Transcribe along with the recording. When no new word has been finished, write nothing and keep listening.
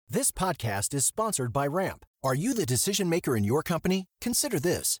This podcast is sponsored by Ramp. Are you the decision maker in your company? Consider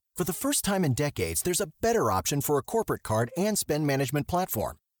this. For the first time in decades, there's a better option for a corporate card and spend management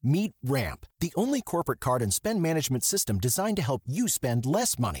platform. Meet Ramp, the only corporate card and spend management system designed to help you spend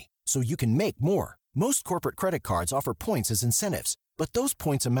less money so you can make more. Most corporate credit cards offer points as incentives, but those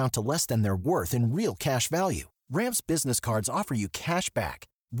points amount to less than their worth in real cash value. Ramp's business cards offer you cash back,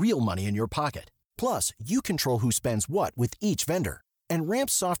 real money in your pocket. Plus, you control who spends what with each vendor. And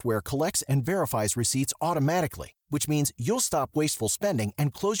Ramp's software collects and verifies receipts automatically, which means you'll stop wasteful spending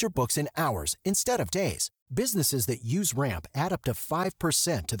and close your books in hours instead of days. Businesses that use Ramp add up to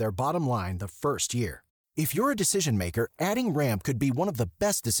 5% to their bottom line the first year. If you're a decision maker, adding Ramp could be one of the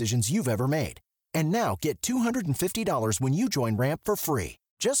best decisions you've ever made. And now get $250 when you join Ramp for free.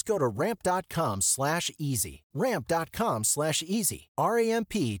 Just go to ramp.com/easy. Ramp.com/easy.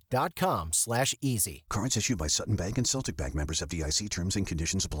 RAMP.com/easy. Cards issued by Sutton Bank and Celtic Bank, members FDIC. Terms and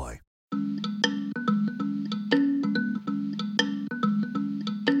conditions apply.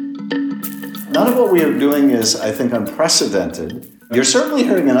 None of what we are doing is, I think, unprecedented. You're certainly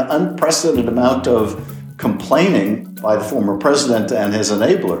hearing an unprecedented amount of complaining by the former president and his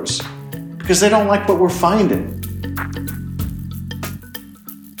enablers because they don't like what we're finding.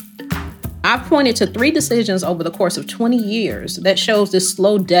 I've pointed to 3 decisions over the course of 20 years that shows this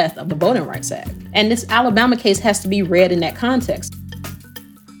slow death of the Voting Rights Act. And this Alabama case has to be read in that context.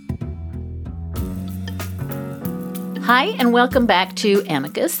 Hi, and welcome back to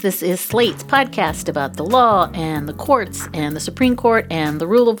Amicus. This is Slate's podcast about the law and the courts and the Supreme Court and the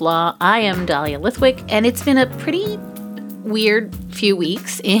rule of law. I am Dahlia Lithwick, and it's been a pretty weird few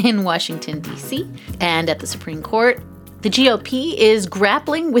weeks in Washington, D.C. and at the Supreme Court. The GOP is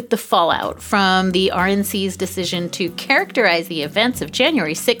grappling with the fallout from the RNC's decision to characterize the events of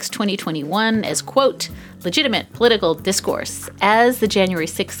January 6, 2021 as, quote, legitimate political discourse, as the January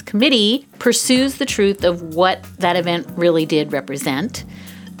 6th committee pursues the truth of what that event really did represent.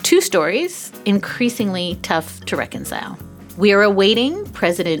 2 stories increasingly tough to reconcile. We are awaiting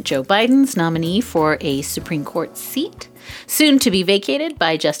President Joe Biden's nominee for a Supreme Court seat, soon to be vacated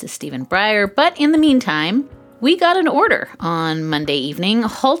by Justice Stephen Breyer, but in the meantime, we got an order on Monday evening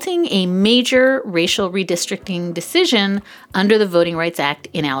halting a major racial redistricting decision under the Voting Rights Act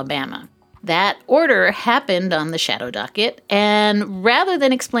in Alabama. That order happened on the shadow docket, and rather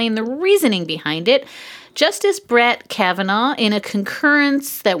than explain the reasoning behind it, Justice Brett Kavanaugh, in a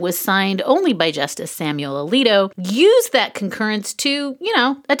concurrence that was signed only by Justice Samuel Alito, used that concurrence to,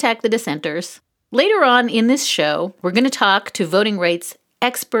 attack the dissenters. Later on in this show, we're going to talk to voting rights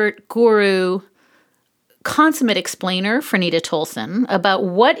expert, guru, consummate explainer Franita Tolson about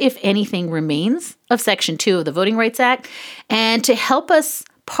what, if anything, remains of Section 2 of the Voting Rights Act, and to help us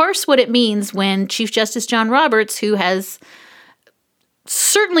parse what it means when Chief Justice John Roberts, who has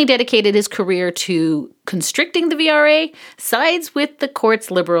certainly dedicated his career to constricting the VRA, sides with the court's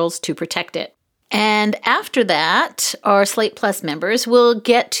liberals to protect it. And after that, our Slate Plus members will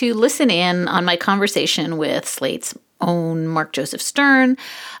get to listen in on my conversation with Slate's own Mark Joseph Stern,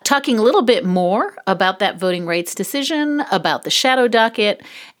 talking a little bit more about that voting rights decision, about the shadow docket,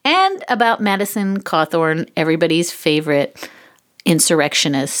 and about Madison Cawthorn, everybody's favorite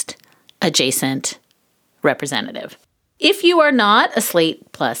insurrectionist adjacent representative. If you are not a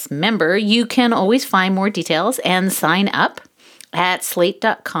Slate Plus member, you can always find more details and sign up at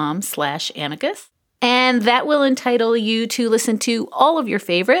slate.com/amicus. And that will entitle you to listen to all of your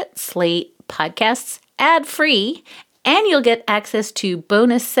favorite Slate podcasts ad-free, and you'll get access to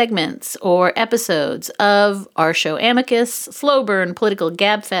bonus segments or episodes of our show Amicus, Slow Burn, Political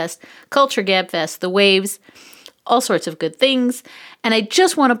Gabfest, Culture Gabfest, The Waves, all sorts of good things. And I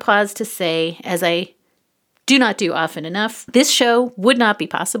just want to pause to say, as I do not do often enough, this show would not be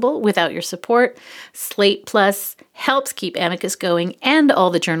possible without your support. Slate Plus helps keep Amicus going and all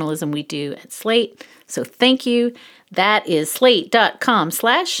the journalism we do at Slate. So thank you. That is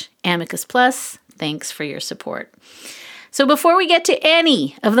slate.com/Amicus Plus. Thanks for your support. So before we get to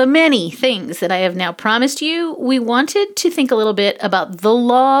any of the many things that I have now promised you, we wanted to think a little bit about the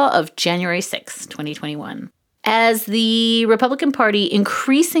law of January 6, 2021. As the Republican Party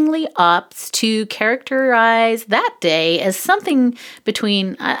increasingly opts to characterize that day as something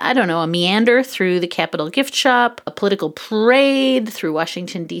between, a meander through the Capitol gift shop, a political parade through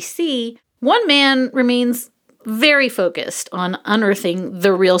Washington, D.C., one man remains very focused on unearthing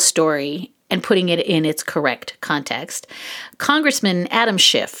the real story and putting it in its correct context. Congressman Adam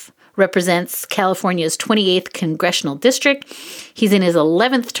Schiff represents California's 28th congressional district. He's in his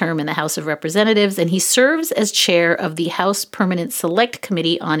 11th term in the House of Representatives, and he serves as chair of the House Permanent Select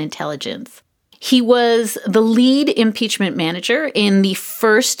Committee on Intelligence. He was the lead impeachment manager in the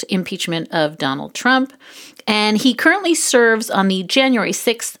first impeachment of Donald Trump, and he currently serves on the January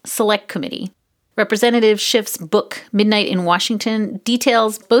 6th Select Committee. Representative Schiff's book, Midnight in Washington,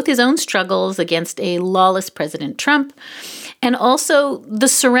 details both his own struggles against a lawless President Trump and also the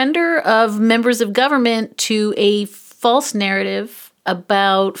surrender of members of government to a false narrative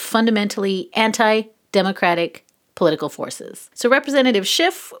about fundamentally anti-democratic political forces. So Representative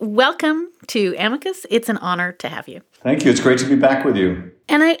Schiff, welcome to Amicus. It's an honor to have you. Thank you. It's great to be back with you.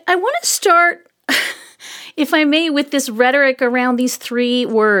 And I want to start, if I may, with this rhetoric around these three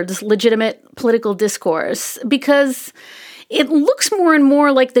words, legitimate political discourse, because it looks more and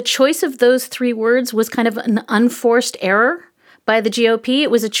more like the choice of those three words was kind of an unforced error by the GOP.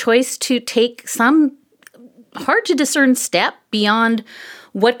 It was a choice to take some hard-to-discern step beyond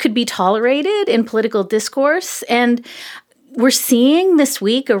what could be tolerated in political discourse. And we're seeing this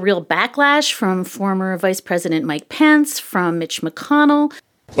week a real backlash from former Vice President Mike Pence, from Mitch McConnell.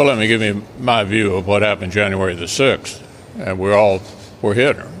 Well, let me give you my view of what happened January the 6th. And we're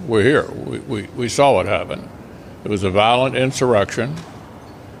here. We saw what happened. It was a violent insurrection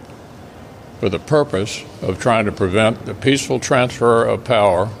for the purpose of trying to prevent the peaceful transfer of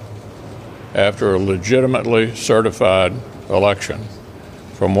power after a legitimately certified election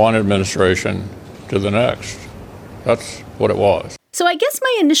from one administration to the next. That's what it was. So I guess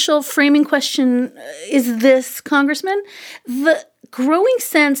my initial framing question is this, Congressman. The growing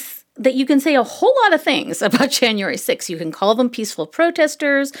sense that you can say a whole lot of things about January 6th. You can call them peaceful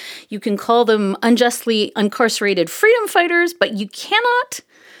protesters. You can call them unjustly incarcerated freedom fighters, but you cannot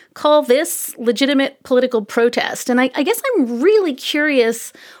call this legitimate political protest. And I guess I'm really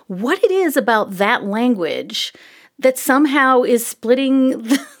curious what it is about that language that somehow is splitting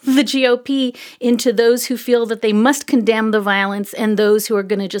the GOP into those who feel that they must condemn the violence and those who are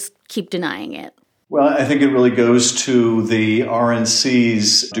going to just keep denying it. Well, I think it really goes to the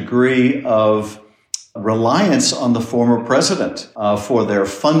RNC's degree of reliance on the former president for their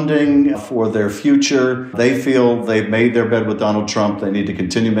funding, for their future. They feel they've made their bed with Donald Trump. They need to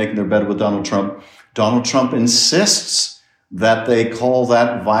continue making their bed with Donald Trump. Donald Trump insists that they call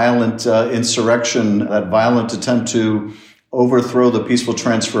that violent insurrection, that violent attempt to overthrow the peaceful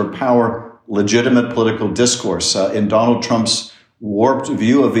transfer of power, legitimate political discourse. In Donald Trump's warped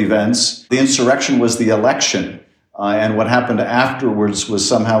view of events, the insurrection was the election, and what happened afterwards was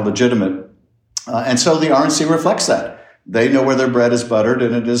somehow legitimate. And so the RNC reflects that. They know where their bread is buttered,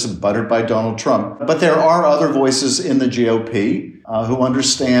 and it is buttered by Donald Trump. But there are other voices in the GOP who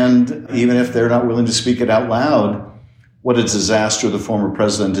understand, even if they're not willing to speak it out loud, what a disaster the former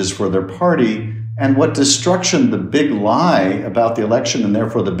president is for their party, and what destruction the big lie about the election, and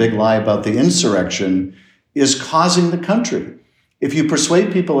therefore the big lie about the insurrection, is causing the country. If you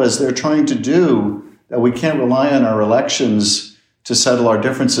persuade people, as they're trying to do, that we can't rely on our elections to settle our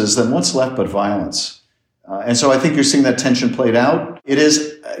differences, then what's left but violence? And so I think you're seeing that tension played out. It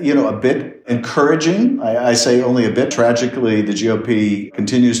is, a bit encouraging. I say only a bit. Tragically, the GOP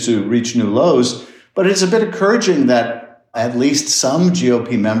continues to reach new lows. But it's a bit encouraging that at least some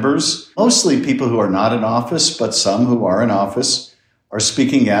GOP members, mostly people who are not in office, but some who are in office, are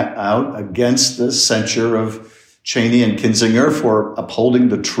speaking out against the censure of Cheney and Kinzinger for upholding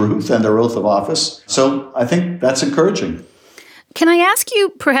the truth and their oath of office. So I think that's encouraging. Can I ask you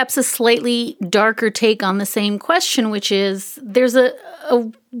perhaps a slightly darker take on the same question, which is there's a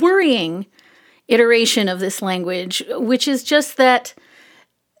worrying iteration of this language, which is just that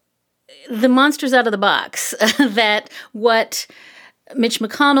the monster's out of the box, that what Mitch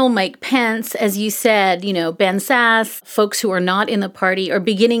McConnell, Mike Pence, as you said, Ben Sasse, folks who are not in the party are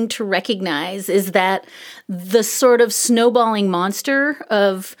beginning to recognize is that the sort of snowballing monster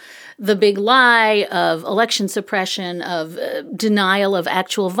of the big lie, of election suppression, of denial of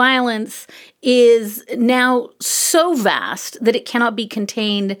actual violence is now so vast that it cannot be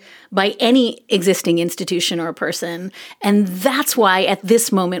contained by any existing institution or person. And that's why at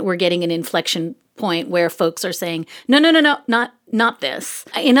this moment we're getting an inflection point where folks are saying, no, not this.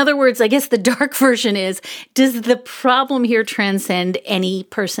 In other words, I guess the dark version is, does the problem here transcend any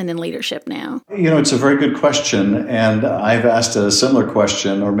person in leadership now? It's a very good question. And I've asked a similar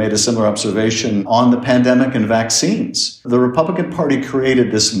question or made a similar observation on the pandemic and vaccines. The Republican Party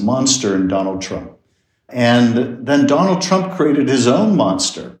created this monster in Donald Trump. And then Donald Trump created his own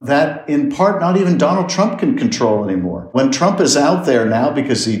monster that in part not even Donald Trump can control anymore. When Trump is out there now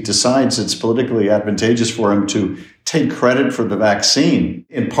because he decides it's politically advantageous for him to take credit for the vaccine,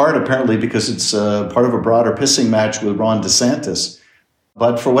 in part apparently because it's part of a broader pissing match with Ron DeSantis.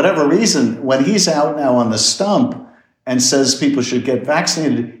 But for whatever reason, when he's out now on the stump and says people should get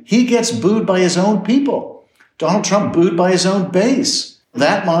vaccinated, he gets booed by his own people. Donald Trump booed by his own base.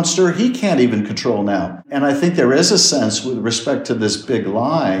 That monster, he can't even control now. And I think there is a sense with respect to this big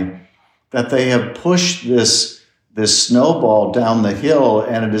lie that they have pushed this snowball down the hill,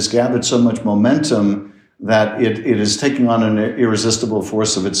 and it has gathered so much momentum that it is taking on an irresistible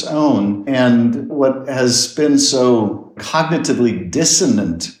force of its own. And what has been so cognitively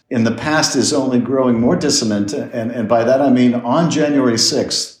dissonant in the past is only growing more dissonant. And by that I mean on January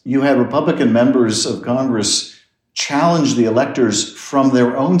 6th, you had Republican members of Congress challenge the electors from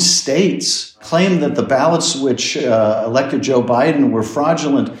their own states, claim that the ballots which elected Joe Biden were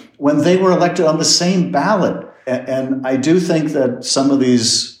fraudulent when they were elected on the same ballot. And I do think that some of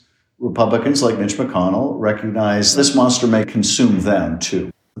these Republicans like Mitch McConnell recognize this monster may consume them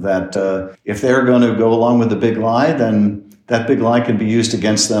too. That if they're going to go along with the big lie, then that big lie can be used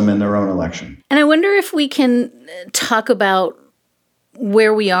against them in their own election. And I wonder if we can talk about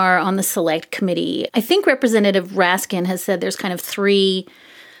where we are on the Select Committee. I think Representative Raskin has said there's kind of 3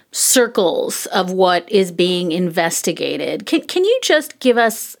 circles of what is being investigated. Can you just give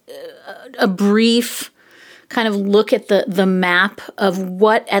us a brief kind of look at the map of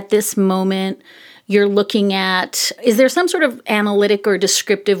what at this moment you're looking at? Is there some sort of analytic or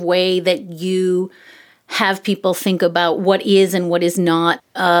descriptive way that you have people think about what is and what is not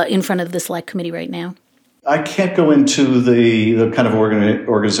in front of the Select Committee right now? I can't go into the kind of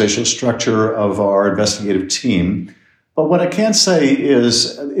organizational structure of our investigative team, but what I can say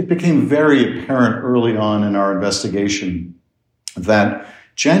is it became very apparent early on in our investigation that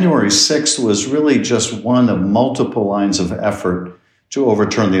January 6th was really just one of multiple lines of effort to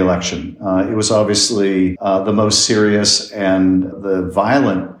overturn the election. It was obviously the most serious and the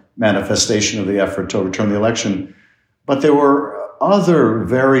violent manifestation of the effort to overturn the election. But there were other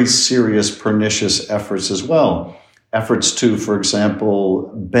very serious, pernicious efforts as well. Efforts to, for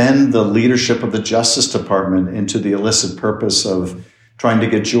example, bend the leadership of the Justice Department into the illicit purpose of trying to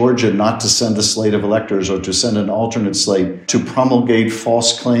get Georgia not to send a slate of electors or to send an alternate slate, to promulgate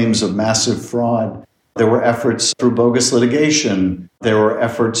false claims of massive fraud. There were efforts through bogus litigation. There were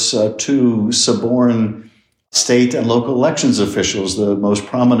efforts to suborn state and local elections officials, the most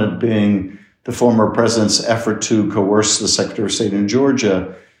prominent being the former president's effort to coerce the Secretary of State in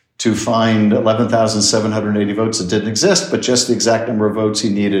Georgia to find 11,780 votes that didn't exist, but just the exact number of votes he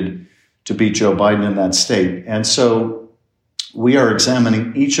needed to beat Joe Biden in that state. And so we are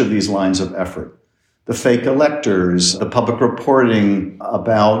examining each of these lines of effort. The fake electors, the public reporting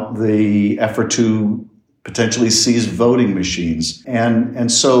about the effort to potentially seize voting machines.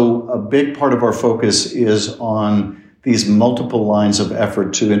 And so a big part of our focus is on these multiple lines of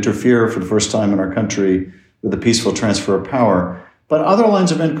effort to interfere for the first time in our country with a peaceful transfer of power. But other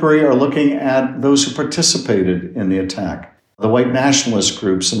lines of inquiry are looking at those who participated in the attack, the white nationalist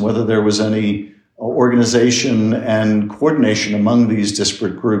groups, and whether there was any organization and coordination among these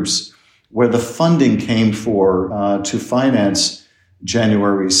disparate groups, where the funding came to finance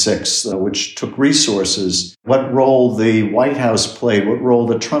January 6th, which took resources, what role the White House played, what role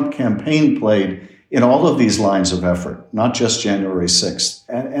the Trump campaign played in all of these lines of effort, not just January 6th,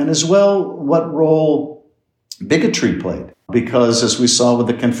 and as well what role bigotry played. Because as we saw with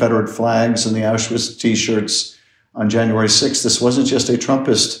the Confederate flags and the Auschwitz T-shirts on January 6th, this wasn't just a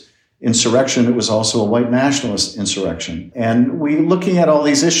Trumpist insurrection, it was also a white nationalist insurrection. And we're looking at all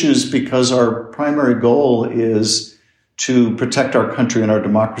these issues because our primary goal is to protect our country and our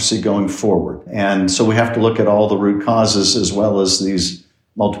democracy going forward. And so we have to look at all the root causes as well as these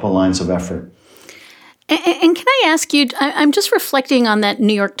multiple lines of effort. And can I ask you, I'm just reflecting on that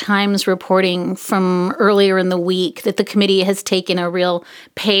New York Times reporting from earlier in the week that the committee has taken a real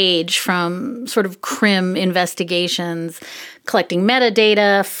page from sort of CRIM investigations, collecting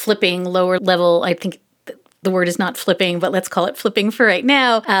metadata, flipping lower level, I think the word is not flipping, but let's call it flipping for right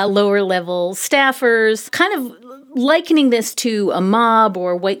now, lower level staffers, kind of likening this to a mob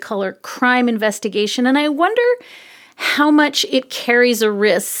or white collar crime investigation. And I wonder how much it carries a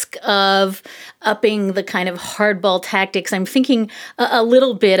risk of upping the kind of hardball tactics. I'm thinking a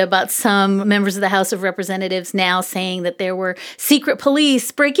little bit about some members of the House of Representatives now saying that there were secret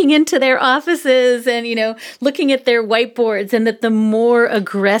police breaking into their offices and, looking at their whiteboards, and that the more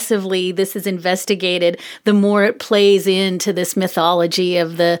aggressively this is investigated, the more it plays into this mythology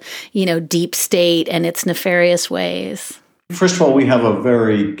of the, deep state and its nefarious ways. First of all, we have a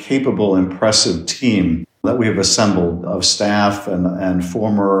very capable, impressive team that we have assembled of staff and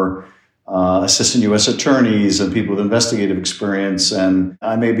former assistant U.S. attorneys and people with investigative experience. And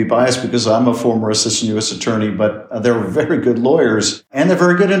I may be biased because I'm a former assistant U.S. attorney, but they're very good lawyers and they're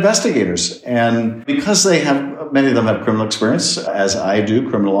very good investigators. And because many of them have criminal experience, as I do,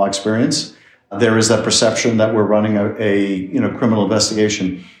 criminal law experience, there is that perception that we're running a criminal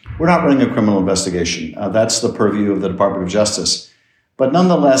investigation. We're not running a criminal investigation. That's the purview of the Department of Justice. But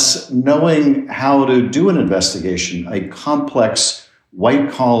nonetheless, knowing how to do an investigation, a complex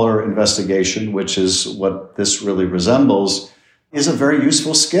white-collar investigation, which is what this really resembles, is a very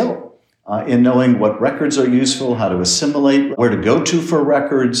useful skill in knowing what records are useful, how to assimilate, where to go to for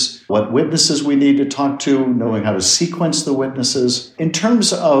records, what witnesses we need to talk to, knowing how to sequence the witnesses. In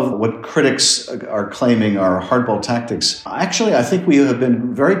terms of what critics are claiming are hardball tactics, actually, I think we have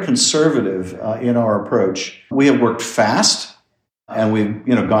been very conservative in our approach. We have worked fast, and we've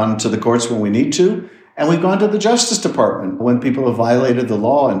gone to the courts when we need to. And we've gone to the Justice Department when people have violated the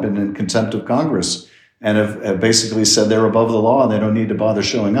law and been in contempt of Congress and have basically said they're above the law and they don't need to bother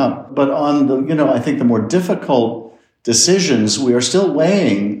showing up. But on the, I think the more difficult decisions, we are still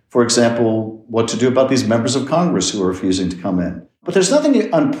weighing, for example, what to do about these members of Congress who are refusing to come in. But there's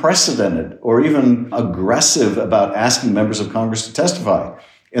nothing unprecedented or even aggressive about asking members of Congress to testify.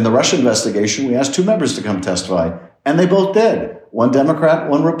 In the Russia investigation, we asked 2 members to come testify, and they both did. One Democrat,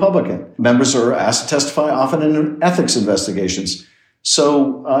 one Republican. Members are asked to testify often in ethics investigations.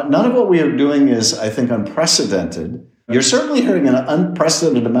 So none of what we are doing is, I think, unprecedented. You're certainly hearing an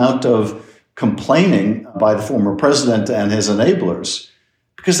unprecedented amount of complaining by the former president and his enablers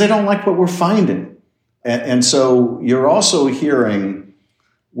because they don't like what we're finding. And so you're also hearing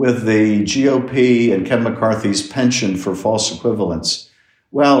with the GOP and Kevin McCarthy's penchant for false equivalence.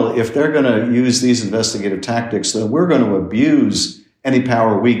 Well, if they're going to use these investigative tactics, then we're going to abuse any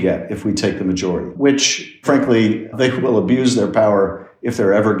power we get if we take the majority, which, frankly, they will abuse their power if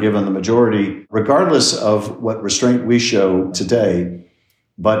they're ever given the majority, regardless of what restraint we show today.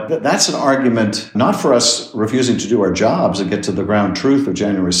 But that's an argument not for us refusing to do our jobs and get to the ground truth of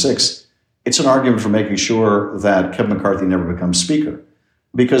January 6th. It's an argument for making sure that Kevin McCarthy never becomes Speaker.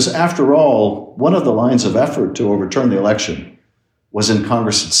 Because after all, one of the lines of effort to overturn the election was in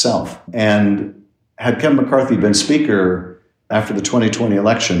Congress itself. And had Kevin McCarthy been Speaker after the 2020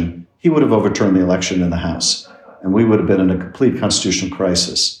 election, he would have overturned the election in the House, and we would have been in a complete constitutional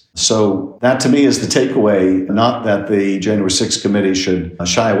crisis. So that, to me, is the takeaway, not that the January 6th committee should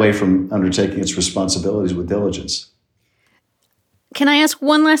shy away from undertaking its responsibilities with diligence. Can I ask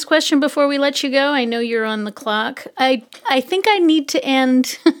one last question before we let you go? I know you're on the clock. I think I need to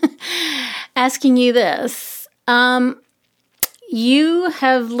end asking you this. You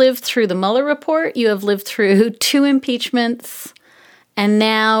have lived through the Mueller report, you have lived through 2 impeachments, and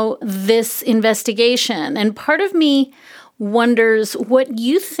now this investigation. And part of me wonders what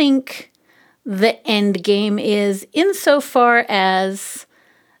you think the end game is insofar as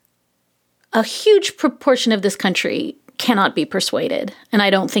a huge proportion of this country cannot be persuaded. And I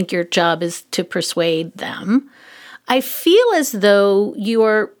don't think your job is to persuade them. I feel as though you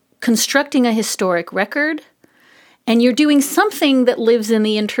are constructing a historic record. And you're doing something that lives in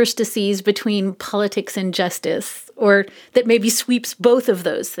the interstices between politics and justice, or that maybe sweeps both of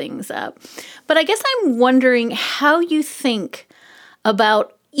those things up. But I guess I'm wondering how you think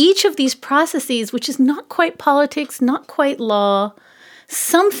about each of these processes, which is not quite politics, not quite law,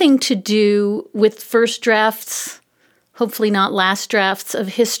 something to do with first drafts, hopefully not last drafts of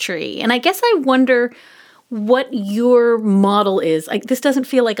history. And I guess I wonder what your model is. This doesn't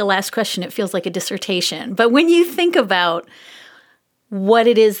feel like a last question. It feels like a dissertation. But when you think about what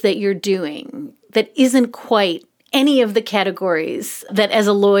it is that you're doing that isn't quite any of the categories that as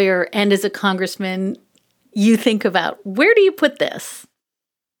a lawyer and as a congressman you think about, where do you put this?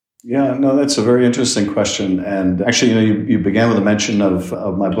 Yeah, no, that's a very interesting question. And actually, you began with a mention of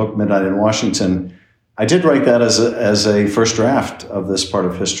my book, Midnight in Washington. I did write that as a first draft of this part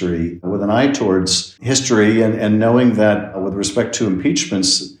of history with an eye towards history and knowing that with respect to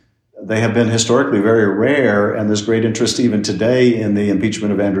impeachments, they have been historically very rare. And there's great interest even today in the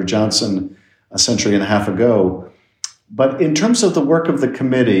impeachment of Andrew Johnson a century and a half ago. But in terms of the work of the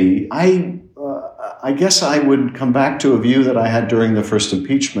committee, I guess I would come back to a view that I had during the first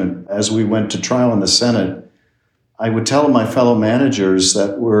impeachment as we went to trial in the Senate. I would tell my fellow managers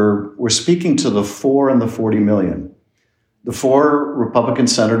that we're speaking to the 4 and the 40 million. The 4 Republican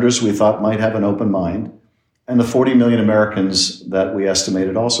senators we thought might have an open mind, and the 40 million Americans that we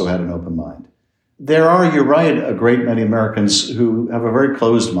estimated also had an open mind. There are, you're right, a great many Americans who have a very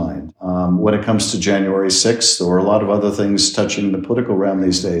closed mind when it comes to January 6th or a lot of other things touching the political realm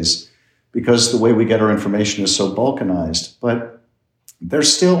these days, because the way we get our information is so balkanized. But there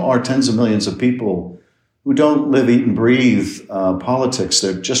still are tens of millions of people who don't live, eat, and breathe politics.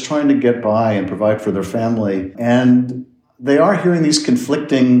 They're just trying to get by and provide for their family. And they are hearing these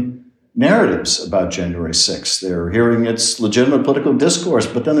conflicting narratives about January 6th. They're hearing its legitimate political discourse,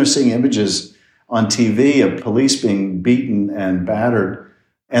 but then they're seeing images on TV of police being beaten and battered.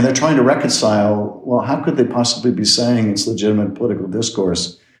 And they're trying to reconcile, well, how could they possibly be saying it's legitimate political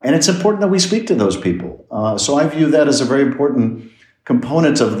discourse? And it's important that we speak to those people. So I view that as a very important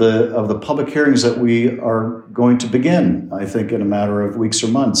component of the public hearings that we are going to begin, I think, in a matter of weeks or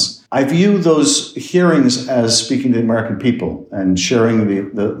months. I view those hearings as speaking to the American people and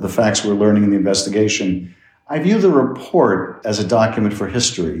sharing the facts we're learning in the investigation. I view the report as a document for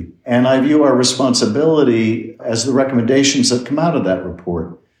history, and I view our responsibility as the recommendations that come out of that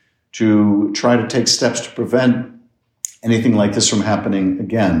report to try to take steps to prevent anything like this from happening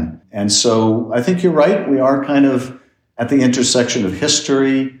again. And so I think you're right. We are kind of at the intersection of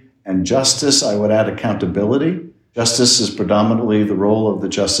history and justice. I would add accountability. Justice is predominantly the role of the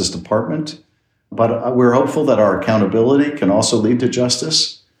Justice Department, but we're hopeful that our accountability can also lead to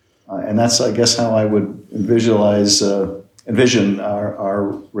justice. And that's, I guess, how I would envision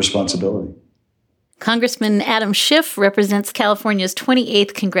our responsibility. Congressman Adam Schiff represents California's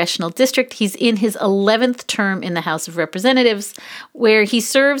 28th congressional district. He's in his 11th term in the House of Representatives, where he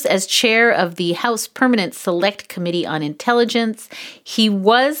serves as chair of the House Permanent Select Committee on Intelligence. He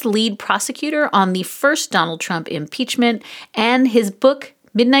was lead prosecutor on the first Donald Trump impeachment, and his book,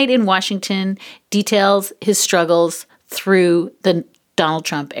 Midnight in Washington, details his struggles through the Donald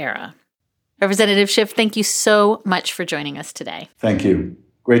Trump era. Representative Schiff, thank you so much for joining us today. Thank you.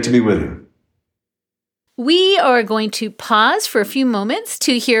 Great to be with you. We are going to pause for a few moments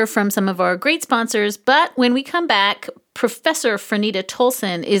to hear from some of our great sponsors, but when we come back, Professor Franita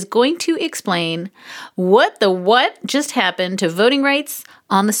Tolson is going to explain what just happened to voting rights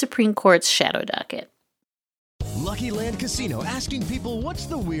on the Supreme Court's shadow docket. Lucky Land Casino, asking people, what's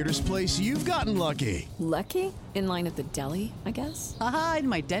the weirdest place you've gotten lucky? Lucky? In line at the deli, I guess? Aha, in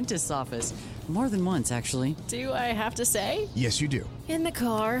my dentist's office. More than once, actually. Do I have to say? Yes, you do. In the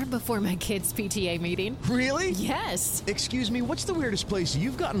car before my kids' PTA meeting. Really? Yes. Excuse me, what's the weirdest place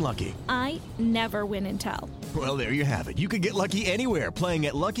you've gotten lucky? I never win and tell. Well, there you have it. You can get lucky anywhere, playing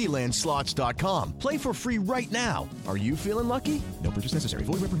at LuckyLandSlots.com. Play for free right now. Are you feeling lucky? No purchase necessary.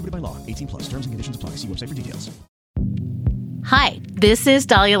 Void where prohibited by law. 18+. Terms and conditions apply. See website for details. Hi, this is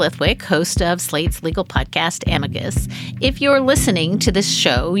Dahlia Lithwick, host of Slate's legal podcast, Amicus. If you're listening to this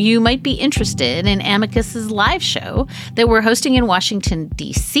show, you might be interested in Amicus's live show that we're hosting in Washington,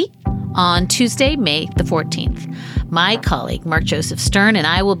 D.C. on Tuesday, May the 14th. My colleague, Mark Joseph Stern, and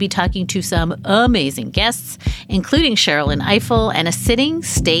I will be talking to some amazing guests, including Sherrilyn Ifill and a sitting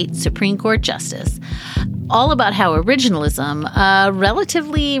state Supreme Court justice, all about how originalism, a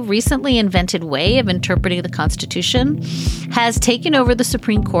relatively recently invented way of interpreting the Constitution, has taken over the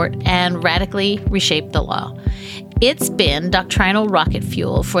Supreme Court and radically reshaped the law. It's been doctrinal rocket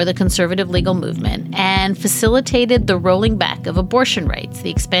fuel for the conservative legal movement and facilitated the rolling back of abortion rights,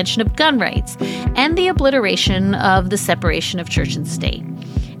 the expansion of gun rights, and the obliteration of the separation of church and state.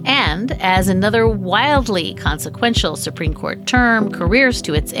 And as another wildly consequential Supreme Court term careers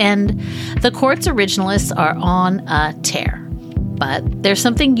to its end, the court's originalists are on a tear. But there's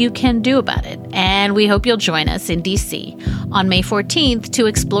something you can do about it, and we hope you'll join us in D.C. on May 14th to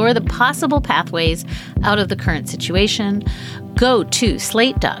explore the possible pathways out of the current situation. Go to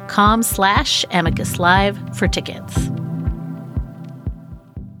slate.com/Amicus Live for tickets.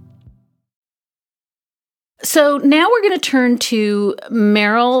 So now we're going to turn to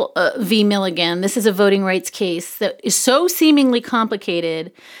Merrill v. Milligan. This is a voting rights case that is so seemingly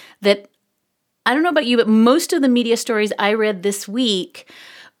complicated that I don't know about you, but most of the media stories I read this week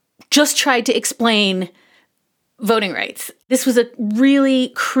just tried to explain voting rights. This was a really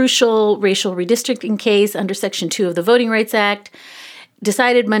crucial racial redistricting case under Section 2 of the Voting Rights Act,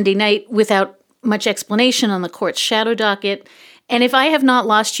 decided Monday night without much explanation on the court's shadow docket. And if I have not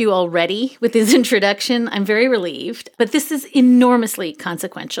lost you already with this introduction, I'm very relieved. But this is enormously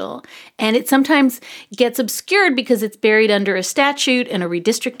consequential. And it sometimes gets obscured because it's buried under a statute and a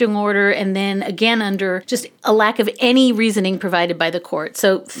redistricting order, and then again under just a lack of any reasoning provided by the court.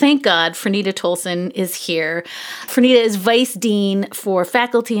 So thank God Franita Tolson is here. Franita is Vice Dean for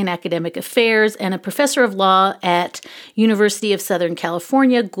Faculty and Academic Affairs and a professor of law at University of Southern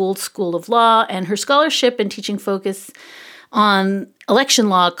California, Gould School of Law, and her scholarship and teaching focus on election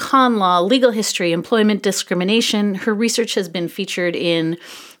law, con law, legal history, employment discrimination. Her research has been featured in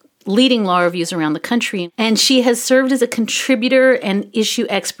leading law reviews around the country, and she has served as a contributor and issue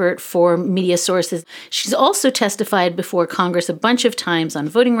expert for media sources. She's also testified before Congress a bunch of times on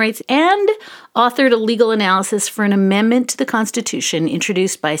voting rights and authored a legal analysis for an amendment to the Constitution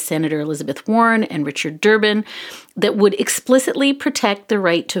introduced by Senator Elizabeth Warren and Richard Durbin that would explicitly protect the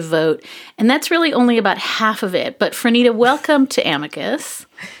right to vote. And that's really only about half of it. But Franita, welcome to Amicus.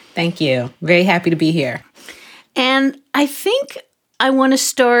 Thank you. Very happy to be here. And I think I want to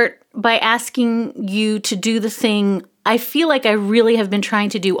start by asking you to do the thing I feel like I really have been trying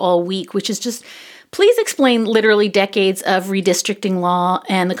to do all week, which is just please explain literally decades of redistricting law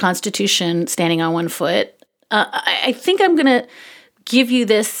and the Constitution standing on one foot. I think I'm going to give you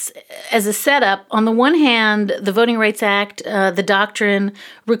this as a setup. On the one hand, the Voting Rights Act, the doctrine,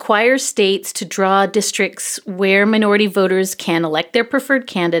 requires states to draw districts where minority voters can elect their preferred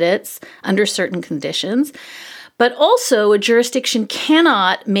candidates under certain conditions. But also, a jurisdiction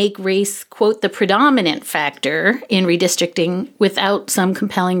cannot make race, quote, the predominant factor in redistricting without some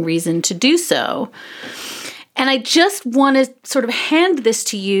compelling reason to do so. And I just want to sort of hand this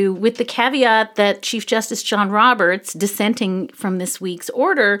to you with the caveat that Chief Justice John Roberts, dissenting from this week's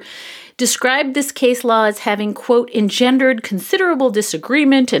order, described this case law as having, quote, engendered considerable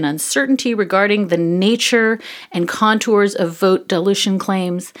disagreement and uncertainty regarding the nature and contours of vote dilution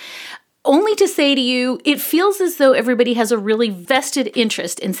claims. Only to say to you, it feels as though everybody has a really vested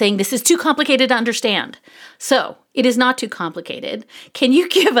interest in saying this is too complicated to understand. So it is not too complicated. Can you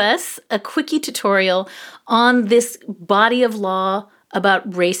give us a quickie tutorial on this body of law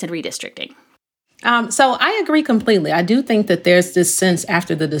about race and redistricting? So I agree completely. I do think that there's this sense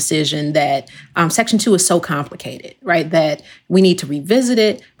after the decision that Section 2 is so complicated, right, that we need to revisit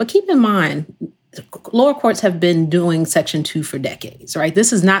it. But keep in mind, lower courts have been doing Section 2 for decades, right?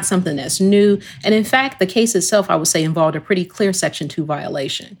 This is not something that's new. And in fact, the case itself, I would say, involved a pretty clear Section 2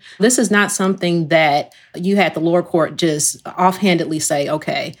 violation. This is not something that you had the lower court just offhandedly say,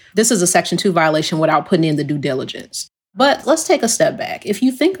 okay, this is a Section 2 violation without putting in the due diligence. But let's take a step back. If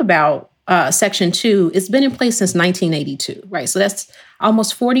you think about Section 2, it's been in place since 1982, right? So that's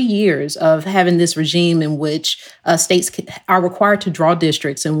almost 40 years of having this regime in which states are required to draw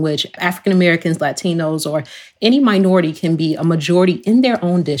districts in which African Americans, Latinos, or any minority can be a majority in their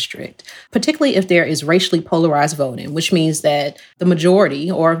own district, particularly if there is racially polarized voting, which means that the majority,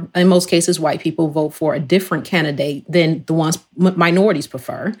 or in most cases, white people, vote for a different candidate than the ones minorities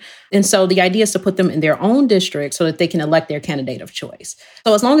prefer. And so the idea is to put them in their own district so that they can elect their candidate of choice.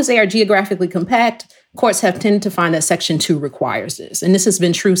 So as long as they are geographically compact, courts have tended to find that Section 2 requires this. And this has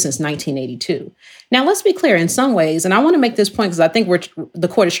been true since 1982. Now, let's be clear in some ways, and I want to make this point because I think the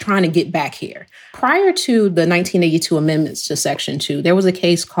court is trying to get back here. Prior to the 1982 amendments to Section 2, there was a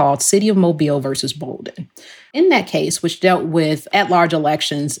case called City of Mobile versus Bolden. In that case, which dealt with at-large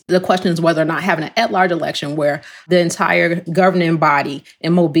elections, the question is whether or not having an at-large election where the entire governing body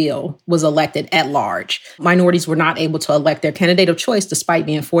in Mobile was elected at large. Minorities were not able to elect their candidate of choice despite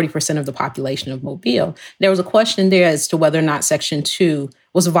being 40% of the population of Mobile. There was a question there as to whether or not Section 2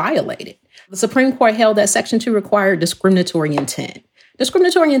 was violated. The Supreme Court held that Section 2 required discriminatory intent.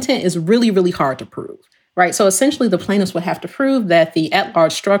 Discriminatory intent is really, really hard to prove. Right. So essentially, the plaintiffs would have to prove that the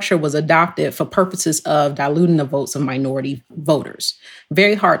at-large structure was adopted for purposes of diluting the votes of minority voters.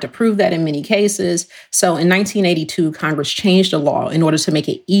 Very hard to prove that in many cases. So in 1982, Congress changed the law in order to make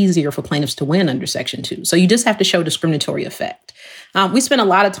it easier for plaintiffs to win under Section 2. So you just have to show discriminatory effect. We spent a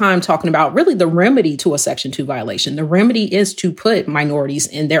lot of time talking about really the remedy to a Section 2 violation. The remedy is to put minorities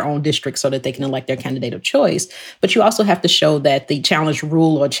in their own district so that they can elect their candidate of choice. But you also have to show that the challenged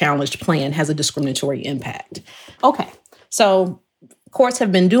rule or challenged plan has a discriminatory impact. Okay, so courts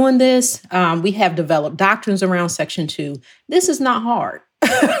have been doing this. We have developed doctrines around Section 2. This is not hard.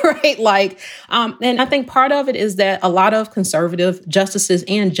 Right? And I think part of it is that a lot of conservative justices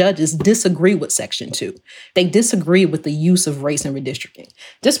and judges disagree with Section 2. They disagree with the use of race in redistricting.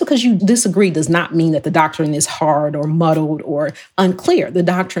 Just because you disagree does not mean that the doctrine is hard or muddled or unclear. The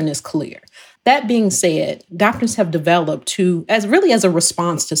doctrine is clear. That being said, doctrines have developed as a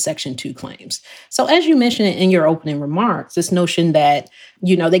response to Section 2 claims. So as you mentioned in your opening remarks, this notion that,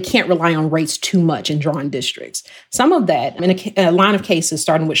 they can't rely on race too much in drawing districts. Some of that, in a line of cases,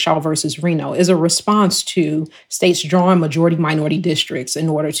 starting with Shaw versus Reno, is a response to states drawing majority-minority districts in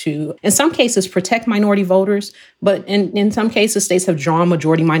order to, in some cases, protect minority voters, but in some cases, states have drawn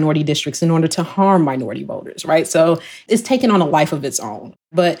majority-minority districts in order to harm minority voters, right? So it's taken on a life of its own.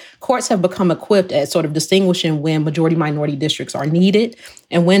 But courts have become equipped at sort of distinguishing when majority-minority districts are needed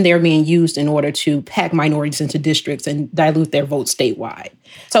and when they're being used in order to pack minorities into districts and dilute their votes statewide.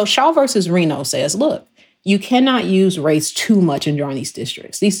 So Shaw versus Reno says, look, you cannot use race too much in drawing these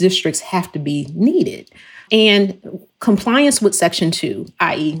districts. These districts have to be needed. And compliance with Section 2,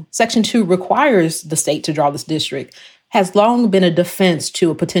 i.e., Section 2 requires the state to draw this district, has long been a defense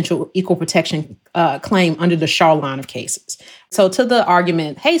to a potential equal protection claim under the Shaw line of cases. So to the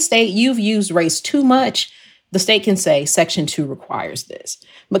argument, hey, state, you've used race too much, the state can say Section 2 requires this.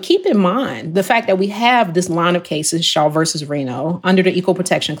 But keep in mind the fact that we have this line of cases, Shaw versus Reno, under the Equal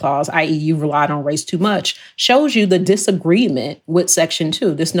Protection Clause, i.e. you relied on race too much, shows you the disagreement with Section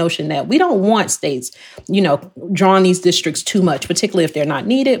 2, this notion that we don't want states, drawing these districts too much, particularly if they're not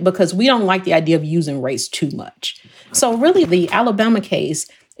needed, because we don't like the idea of using race too much. So really, the Alabama case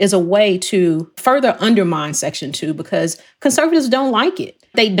is a way to further undermine Section 2 because conservatives don't like it.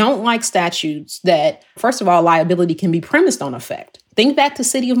 They don't like statutes that, first of all, liability can be premised on effect. Think back to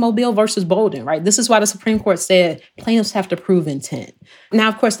City of Mobile versus Bolden, right? This is why the Supreme Court said plaintiffs have to prove intent. Now,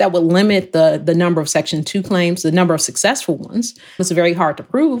 of course, that would limit the number of Section 2 claims, the number of successful ones. It's very hard to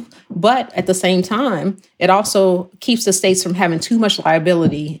prove. But at the same time, it also keeps the states from having too much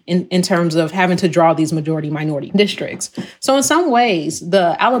liability in terms of having to draw these majority-minority districts. So in some ways,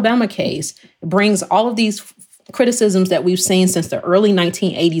 the Alabama case brings all of these criticisms that we've seen since the early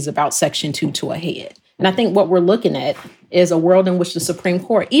 1980s about Section 2 to a head. And I think what we're looking at is a world in which the Supreme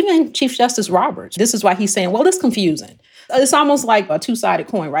Court, even Chief Justice Roberts, this is why he's saying, well, it's confusing. It's almost like a two-sided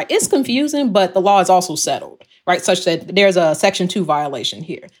coin, right? It's confusing, but the law is also settled, right? Such that there's a Section 2 violation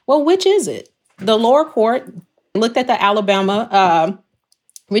here. Well, which is it? The lower court looked at the Alabama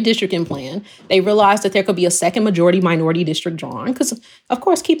redistricting plan. They realized that there could be a second majority-minority district drawn because, of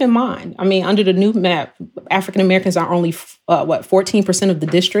course, keep in mind, under the new map, African Americans are only, 14% of the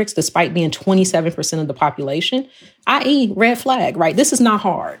districts, despite being 27% of the population, i.e. red flag, right? This is not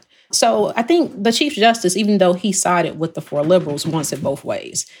hard. So I think the Chief Justice, even though he sided with the four liberals, wants it both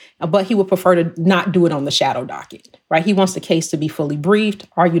ways. But he would prefer to not do it on the shadow docket, right? He wants the case to be fully briefed,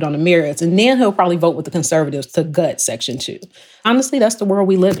 argued on the merits, and then he'll probably vote with the conservatives to gut Section 2. Honestly, that's the world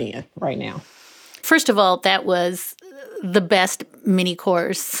we live in right now. First of all, that was the best mini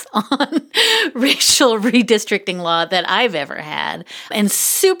course on racial redistricting law that I've ever had. And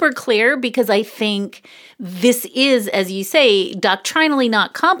super clear because I think this is, as you say, doctrinally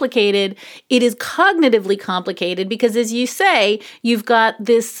not complicated. It is cognitively complicated because, as you say, you've got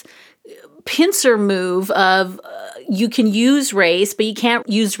this pincer move of you can use race, but you can't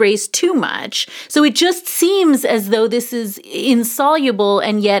use race too much. So it just seems as though this is insoluble.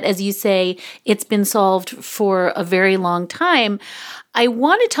 And yet, as you say, it's been solved for a very long time. I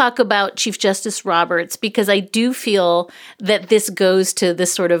want to talk about Chief Justice Roberts because I do feel that this goes to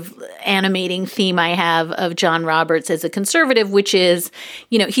this sort of animating theme I have of John Roberts as a conservative, which is,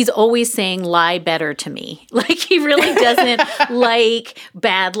 he's always saying lie better to me. Like he really doesn't like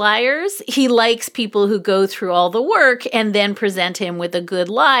bad liars. He likes people who go through all the work and then present him with a good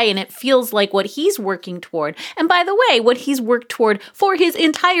lie. And it feels like what he's working toward. And by the way, what he's worked toward for his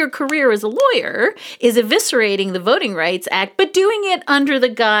entire career as a lawyer is eviscerating the Voting Rights Act, but doing it under the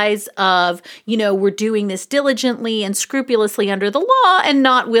guise of, we're doing this diligently and scrupulously under the law and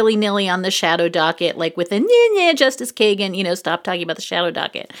not willy-nilly on the shadow docket, like with a Justice Kagan, stop talking about the shadow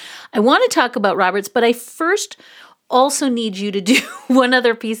docket. I want to talk about Roberts, but I first also need you to do one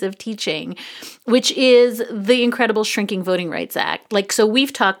other piece of teaching, which is the incredible Shrinking Voting Rights Act. So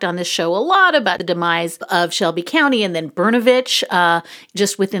we've talked on this show a lot about the demise of Shelby County and then Brnovich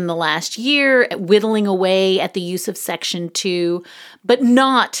just within the last year, whittling away at the use of Section 2, but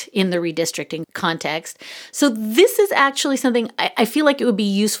not in the redistricting context. So this is actually something I feel like it would be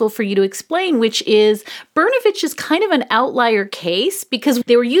useful for you to explain, which is Brnovich is kind of an outlier case because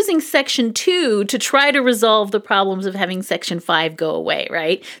they were using Section 2 to try to resolve the problems of having Section 5 go away,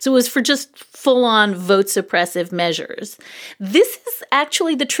 right? So it was for just full-on vote suppressive measures. This is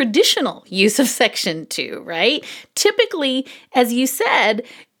actually the traditional use of Section 2, right? Typically, as you said,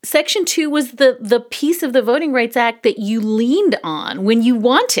 Section 2 was the piece of the Voting Rights Act that you leaned on when you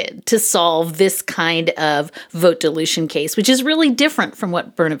wanted to solve this kind of vote dilution case, which is really different from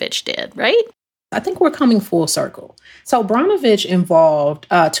what Brnovich did, right? I think we're coming full circle. So Brnovich involved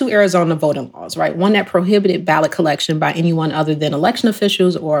two Arizona voting laws, right? One that prohibited ballot collection by anyone other than election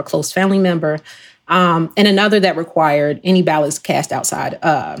officials or a close family member, and another that required any ballots cast outside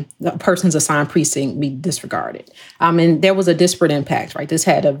the person's assigned precinct be disregarded. And there was a disparate impact, right? This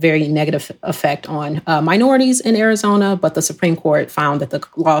had a very negative effect on minorities in Arizona, but the Supreme Court found that the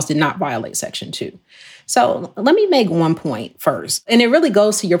laws did not violate Section 2. So let me make one point first. And it really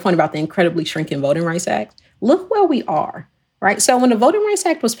goes to your point about the incredibly shrinking Voting Rights Act. Look where we are, right? So when the Voting Rights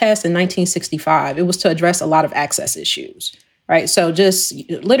Act was passed in 1965, it was to address a lot of access issues, right? So just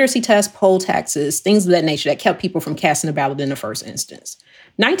literacy tests, poll taxes, things of that nature that kept people from casting a ballot in the first instance.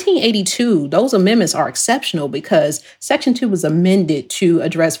 1982, those amendments are exceptional because Section 2 was amended to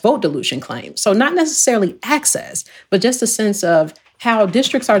address vote dilution claims. So not necessarily access, but just a sense of how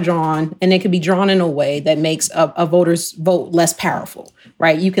districts are drawn, and they can be drawn in a way that makes a voter's vote less powerful,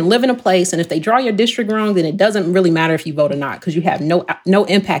 right? You can live in a place, and if they draw your district wrong, then it doesn't really matter if you vote or not because you have no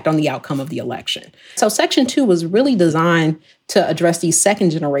impact on the outcome of the election. So Section 2 was really designed to address these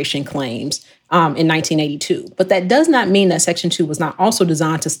second-generation claims in 1982. But that does not mean that Section 2 was not also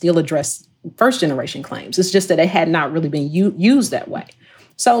designed to still address first-generation claims. It's just that it had not really been used that way.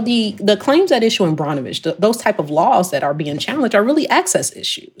 So the claims at issue in Brnovich, those type of laws that are being challenged are really access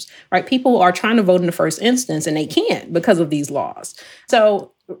issues, right? People are trying to vote in the first instance and they can't because of these laws.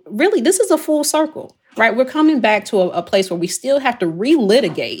 So really, this is a full circle, right? We're coming back to a place where we still have to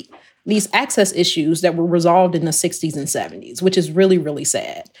relitigate these access issues that were resolved in the 60s and 70s, which is really, really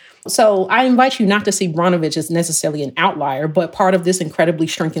sad. So I invite you not to see Brnovich as necessarily an outlier, but part of this incredibly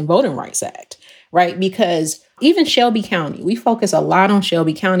shrinking Voting Rights Act, right? Because even Shelby County, we focus a lot on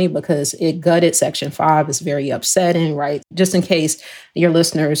Shelby County because it gutted Section 5. It's very upsetting, right? Just in case your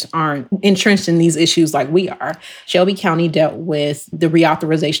listeners aren't entrenched in these issues like we are, Shelby County dealt with the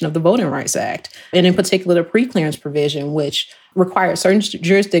reauthorization of the Voting Rights Act, and in particular the preclearance provision, which required certain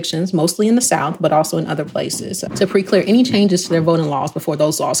jurisdictions, mostly in the South, but also in other places, to pre-clear any changes to their voting laws before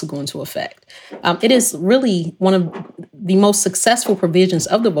those laws would go into effect. It is really one of the most successful provisions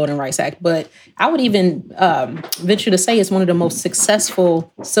of the Voting Rights Act, but I would even venture to say it's one of the most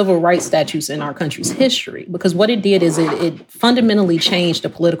successful civil rights statutes in our country's history, because what it did is it fundamentally changed the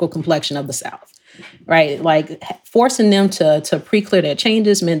political complexion of the South. Right? Like forcing them to pre-clear their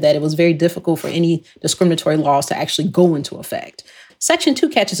changes meant that it was very difficult for any discriminatory laws to actually go into effect. Section 2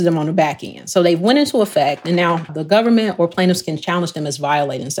 catches them on the back end. So they went into effect, and now the government or plaintiffs can challenge them as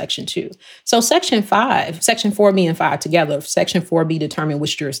violating Section 2. So Section 5, Section 4B and 5 together, Section 4B determined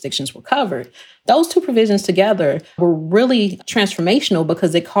which jurisdictions were covered. Those two provisions together were really transformational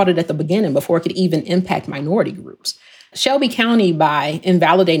because they caught it at the beginning before it could even impact minority groups. Shelby County, by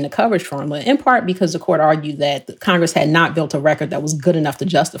invalidating the coverage formula, in part because the court argued that Congress had not built a record that was good enough to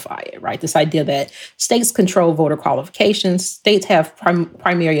justify it, right? This idea that states control voter qualifications, states have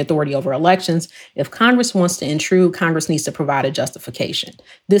primary authority over elections. If Congress wants to intrude, Congress needs to provide a justification.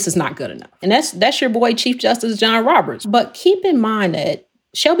 This is not good enough. And that's your boy, Chief Justice John Roberts. But keep in mind that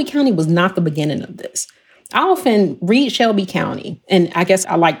Shelby County was not the beginning of this. I often read Shelby County, and I guess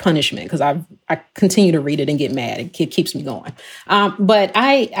I like punishment because I continue to read it and get mad. It keeps me going. But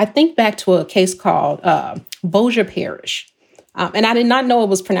I think back to a case called Bossier Parish. And I did not know it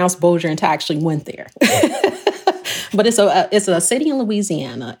was pronounced Bossier until I actually went there. But it's a city in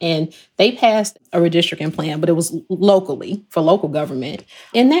Louisiana, and they passed a redistricting plan, but it was locally for local government.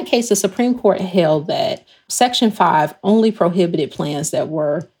 In that case, the Supreme Court held that Section 5 only prohibited plans that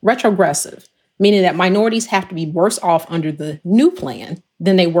were retrogressive, meaning that minorities have to be worse off under the new plan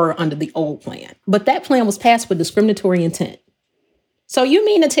than they were under the old plan. But that plan was passed with discriminatory intent. So you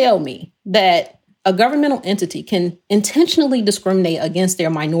mean to tell me that a governmental entity can intentionally discriminate against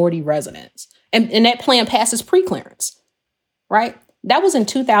their minority residents, and that plan passes preclearance, right? That was in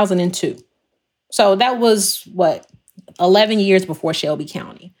 2002. So that was, 11 years before Shelby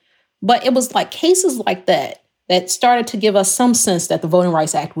County. But it was like cases like that started to give us some sense that the Voting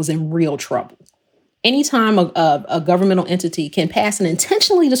Rights Act was in real trouble. Anytime a governmental entity can pass an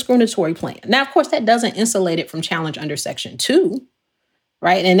intentionally discriminatory plan. Now, of course, that doesn't insulate it from challenge under Section 2,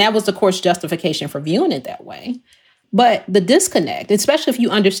 right? And that was the court's justification for viewing it that way. But the disconnect, especially if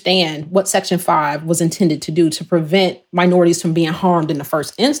you understand what Section 5 was intended to do to prevent minorities from being harmed in the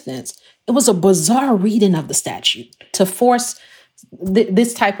first instance, it was a bizarre reading of the statute to force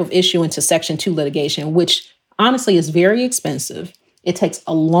this type of issue into Section 2 litigation, which honestly is very expensive. It takes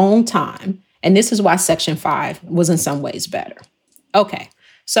a long time. And this is why Section 5 was in some ways better. Okay,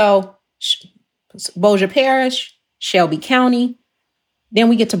 so Bossier Parish, Shelby County, then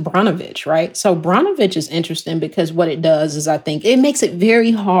we get to Brnovich, right? So Brnovich is interesting because what it does is I think it makes it very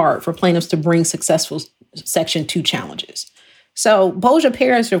hard for plaintiffs to bring successful Section 2 challenges. So Bossier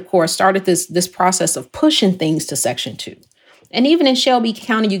Parish, of course, started this process of pushing things to Section 2. And even in Shelby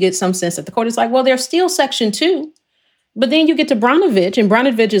County, you get some sense that the court is like, well, there's still Section 2. But then you get to Brnovich, and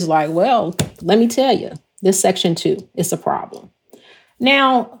Brnovich is like, well, let me tell you, this Section 2 is a problem.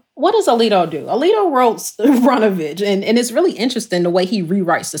 Now, what does Alito do? Alito wrote Brnovich, and it's really interesting the way he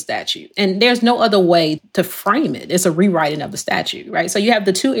rewrites the statute. And there's no other way to frame it. It's a rewriting of the statute, right? So you have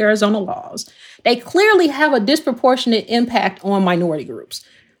the two Arizona laws. They clearly have a disproportionate impact on minority groups.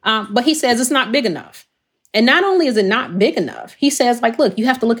 But he says it's not big enough. And not only is it not big enough, he says, like, look, you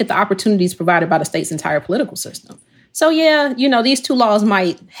have to look at the opportunities provided by the state's entire political system. So, yeah, these two laws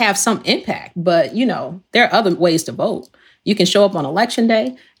might have some impact, but, there are other ways to vote. You can show up on election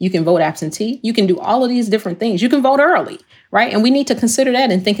day. You can vote absentee. You can do all of these different things. You can vote early, right? And we need to consider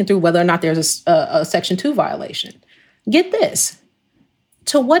that in thinking through whether or not there's a Section 2 violation. Get this.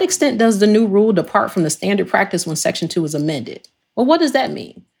 To what extent does the new rule depart from the standard practice when Section 2 is amended? Well, what does that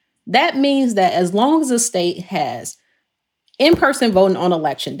mean? That means that as long as the state has in-person voting on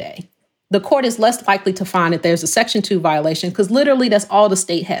election day, the court is less likely to find that there's a Section 2 violation because literally that's all the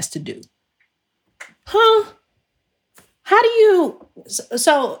state has to do. How do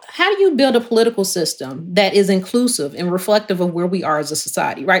you build a political system that is inclusive and reflective of where we are as a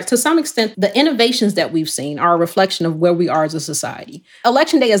society, right? To some extent, the innovations that we've seen are a reflection of where we are as a society.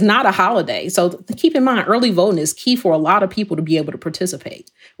 Election day is not a holiday. So keep in mind, early voting is key for a lot of people to be able to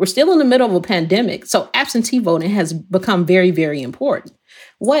participate. We're still in the middle of a pandemic, so absentee voting has become very, very important.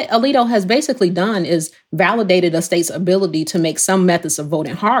 What Alito has basically done is validated a state's ability to make some methods of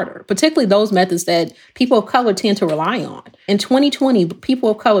voting harder, particularly those methods that people of color tend to rely on. In 2020, people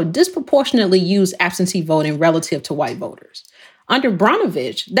of color disproportionately used absentee voting relative to white voters. Under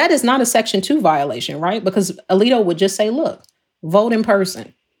Brnovich, that is not a Section 2 violation, right? Because Alito would just say, look, vote in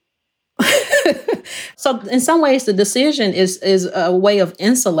person. So in some ways, the decision is a way of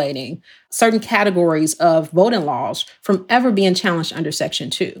insulating certain categories of voting laws from ever being challenged under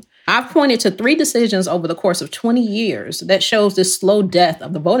Section 2. I've pointed to 3 decisions over the course of 20 years that shows this slow death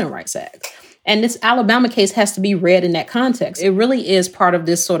of the Voting Rights Act. And this Alabama case has to be read in that context. It really is part of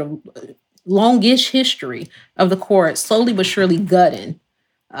this sort of longish history of the court slowly but surely gutting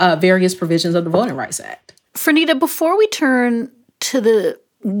various provisions of the Voting Rights Act. Fernita, before we turn to the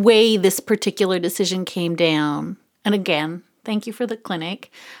way this particular decision came down, and again, thank you for the clinic,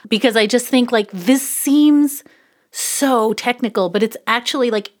 because I just think like this seems so technical, but it's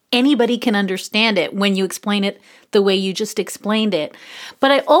actually like anybody can understand it when you explain it the way you just explained it. But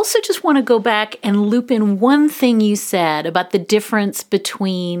I also just want to go back and loop in one thing you said about the difference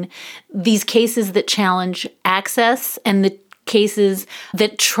between these cases that challenge access and the cases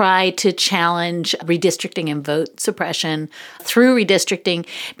that try to challenge redistricting and vote suppression through redistricting,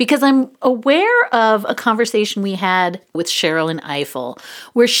 because I'm aware of a conversation we had with Sherilyn Ifill,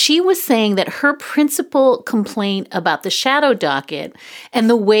 where she was saying that her principal complaint about the shadow docket and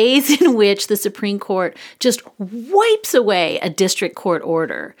the ways in which the Supreme Court just wipes away a district court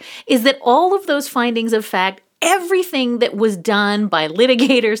order is that all of those findings of fact, everything that was done by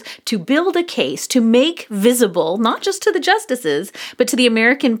litigators to build a case, to make visible, not just to the justices, but to the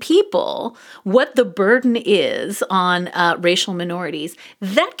American people, what the burden is on racial minorities,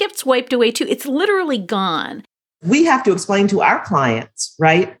 that gets wiped away too. It's literally gone. We have to explain to our clients,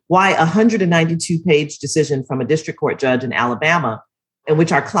 right, why a 192-page decision from a district court judge in Alabama, in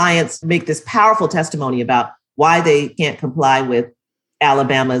which our clients make this powerful testimony about why they can't comply with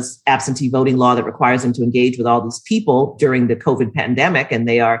Alabama's absentee voting law that requires them to engage with all these people during the COVID pandemic, and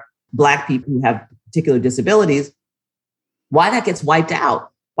they are Black people who have particular disabilities, why that gets wiped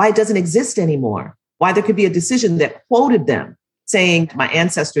out, why it doesn't exist anymore, why there could be a decision that quoted them saying, my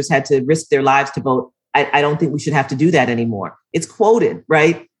ancestors had to risk their lives to vote. I don't think we should have to do that anymore. It's quoted,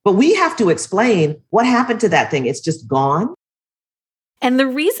 right? But we have to explain what happened to that thing. It's just gone. And the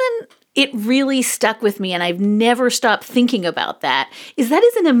reason it really stuck with me, and I've never stopped thinking about that, is that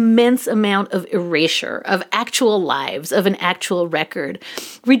is an immense amount of erasure of actual lives, of an actual record.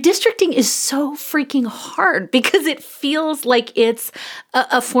 Redistricting is so freaking hard because it feels like it's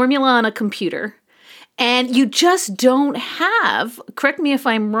a formula on a computer. And you just don't have, correct me if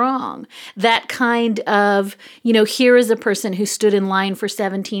I'm wrong, that kind of, here is a person who stood in line for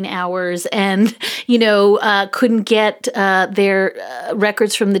 17 hours and, couldn't get their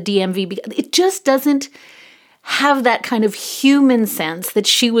records from the DMV. It just doesn't have that kind of human sense that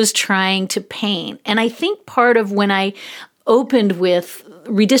she was trying to paint. And I think part of when I opened with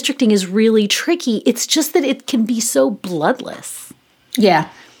redistricting is really tricky, it's just that it can be so bloodless.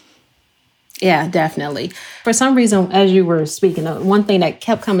 Yeah, definitely. For some reason, as you were speaking, one thing that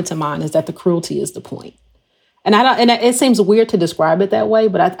kept coming to mind is that the cruelty is the point. And it seems weird to describe it that way,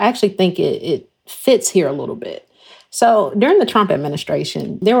 but I actually think it fits here a little bit. So during the Trump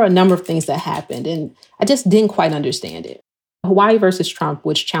administration, there were a number of things that happened, and I just didn't quite understand it. Hawaii versus Trump,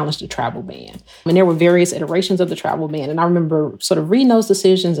 which challenged the travel ban. And there were various iterations of the travel ban. And I remember sort of reading those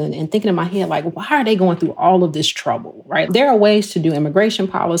decisions and thinking in my head, like, why are they going through all of this trouble, right? There are ways to do immigration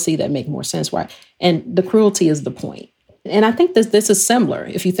policy that make more sense, right? And the cruelty is the point. And I think this is similar,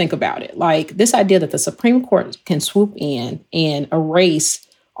 if you think about it. Like this idea that the Supreme Court can swoop in and erase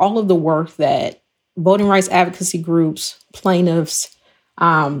all of the work that voting rights advocacy groups, plaintiffs,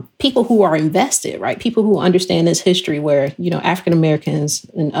 people who are invested, right? People who understand this history where, African Americans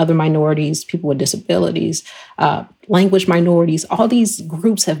and other minorities, people with disabilities, language minorities, all these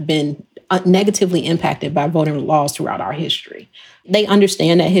groups have been negatively impacted by voting laws throughout our history. They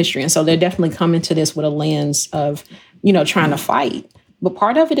understand that history. And so they're definitely coming to this with a lens of, trying to fight. But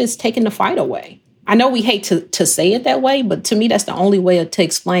part of it is taking the fight away. I know we hate to say it that way, but to me, that's the only way to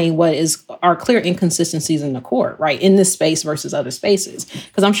explain what are clear inconsistencies in the court, right? In this space versus other spaces.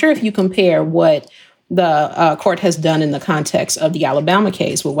 Because I'm sure if you compare what the court has done in the context of the Alabama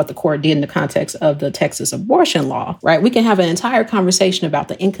case with what the court did in the context of the Texas abortion law, right? We can have an entire conversation about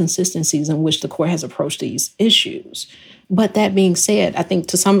the inconsistencies in which the court has approached these issues. But that being said, I think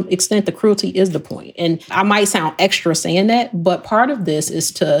to some extent, the cruelty is the point. And I might sound extra saying that, but part of this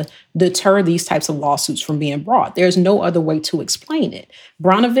is to deter these types of lawsuits from being brought. There's no other way to explain it.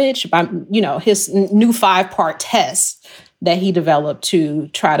 Brnovich, by, his new 5-part test that he developed to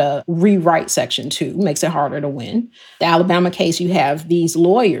try to rewrite Section 2 makes it harder to win. The Alabama case, you have these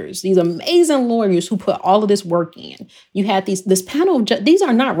lawyers, these amazing lawyers who put all of this work in. You had this panel of these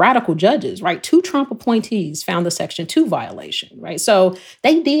are not radical judges, right? 2 Trump appointees found the Section 2 violation, right? So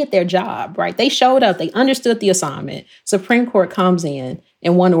they did their job, right? They showed up, they understood the assignment. Supreme Court comes in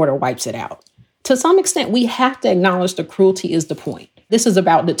and one order wipes it out. To some extent, we have to acknowledge the cruelty is the point. This is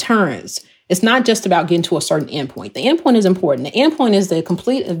about deterrence. It's not just about getting to a certain endpoint. The endpoint is important. The endpoint is the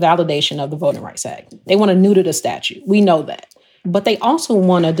complete invalidation of the Voting Rights Act. They want to neuter the statute. We know that. But they also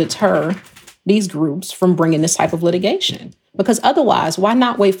want to deter these groups from bringing this type of litigation. Because otherwise, why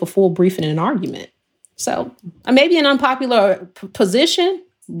not wait for full briefing and argument? So I may be an unpopular position,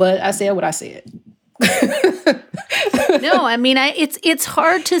 but I said what I said. No, I mean, it's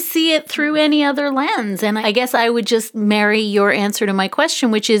hard to see it through any other lens. And I guess I would just marry your answer to my question,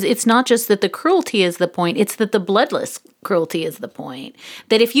 which is it's not just that the cruelty is the point, it's that the bloodless cruelty is the point.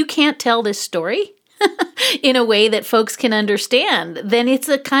 That if you can't tell this story in a way that folks can understand, then it's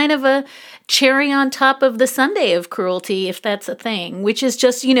a kind of a cherry on top of the sundae of cruelty, if that's a thing, which is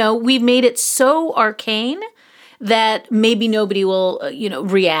just, we've made it so arcane that maybe nobody will,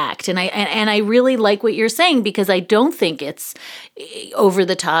 react. And I really like what you're saying, because I don't think it's over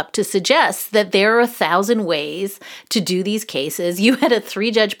the top to suggest that there are 1,000 ways to do these cases. You had a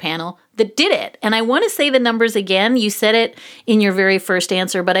 3-judge panel that did it. And I want to say the numbers again. You said it in your very first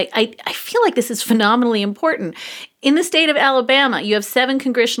answer, but I feel like this is phenomenally important. In the state of Alabama, you have 7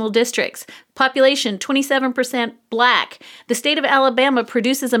 congressional districts, population 27% Black. The state of Alabama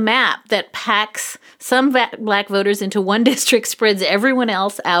produces a map that packs some Black voters into one district, spreads everyone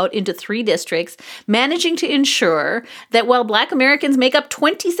else out into 3 districts, managing to ensure that while Black Americans make up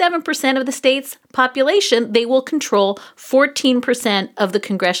 27% of the state's population, they will control 14% of the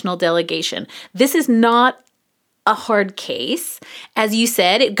congressional delegation. This is not a hard case. As you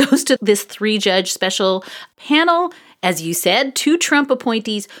said, it goes to this 3-judge special panel. As you said, 2 Trump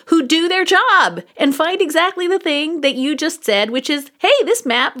appointees who do their job and find exactly the thing that you just said, which is, hey, this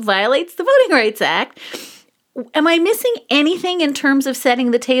map violates the Voting Rights Act. Am I missing anything in terms of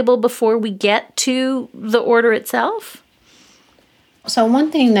setting the table before we get to the order itself? So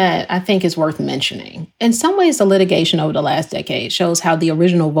one thing that I think is worth mentioning, in some ways, the litigation over the last decade shows how the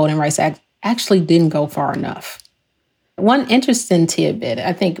original Voting Rights Act actually didn't go far enough. One interesting tidbit,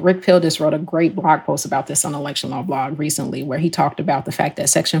 I think Rick Pildes wrote a great blog post about this on Election Law Blog recently, where he talked about the fact that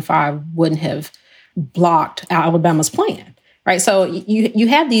Section 5 wouldn't have blocked Alabama's plan, right? So you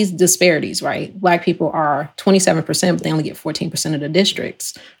have these disparities, right? Black people are 27%, but they only get 14% of the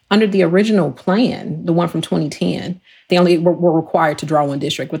districts. Under the original plan, the one from 2010, they only were required to draw one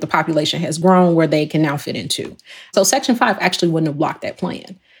district, but the population has grown where they can now fit in 2. So Section 5 actually wouldn't have blocked that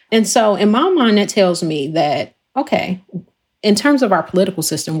plan. And so in my mind, that tells me that, okay, in terms of our political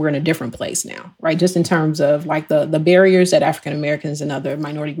system, we're in a different place now, right? Just in terms of like the barriers that African Americans and other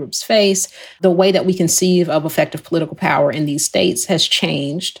minority groups face, the way that we conceive of effective political power in these states has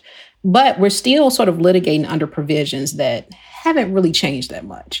changed, but we're still sort of litigating under provisions that haven't really changed that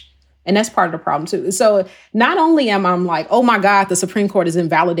much. And that's part of the problem too. So not only am I like, oh my God, the Supreme Court is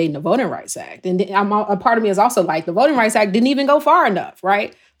invalidating the Voting Rights Act. And a part of me is also like, the Voting Rights Act didn't even go far enough,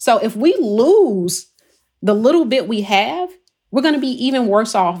 right? So if we lose the little bit we have, we're going to be even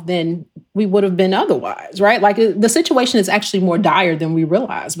worse off than we would have been otherwise, right? Like the situation is actually more dire than we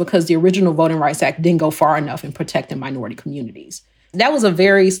realize because the original Voting Rights Act didn't go far enough in protecting minority communities. That was a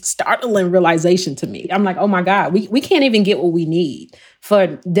very startling realization to me. I'm like, oh my God, we can't even get what we need. For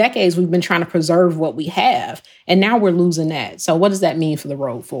decades, we've been trying to preserve what we have, and now we're losing that. So what does that mean for the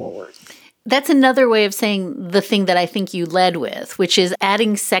road forward? That's another way of saying the thing that I think you led with, which is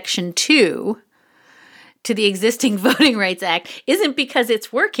adding Section 2 to the existing Voting Rights Act isn't because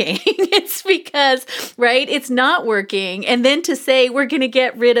it's working. It's because, right, it's not working. And then to say we're going to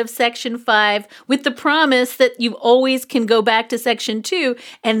get rid of Section 5 with the promise that you always can go back to Section 2,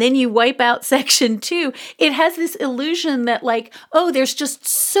 and then you wipe out Section 2, it has this illusion that like, oh, there's just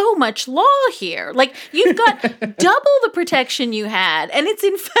so much law here. Like you've got double the protection you had. And it's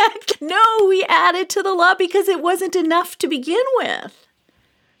in fact, no, we added to the law because it wasn't enough to begin with.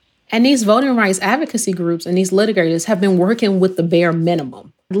 And these voting rights advocacy groups and these litigators have been working with the bare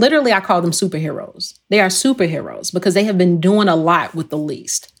minimum. Literally, I call them superheroes. They are superheroes because they have been doing a lot with the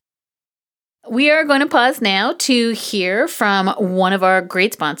least. We are going to pause now to hear from one of our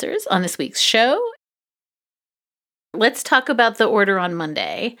great sponsors on this week's show. Let's talk about the order on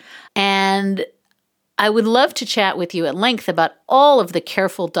Monday. And I would love to chat with you at length about all of the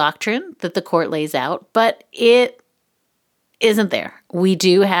careful doctrine that the court lays out, but it isn't there. We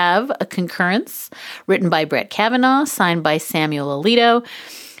do have a concurrence written by Brett Kavanaugh, signed by Samuel Alito,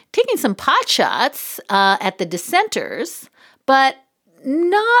 taking some pot shots at the dissenters, but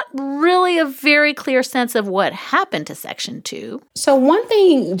not really a very clear sense of what happened to Section 2. So one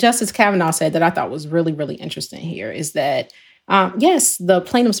thing Justice Kavanaugh said that I thought was really, really interesting here is that, yes, the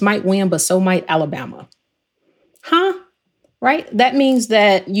plaintiffs might win, but so might Alabama. Right? That means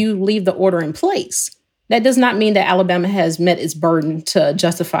that you leave the order in place. That does not mean that Alabama has met its burden to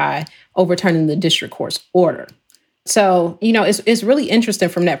justify overturning the district court's order. So, it's really interesting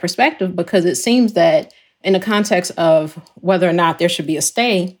from that perspective because it seems that in the context of whether or not there should be a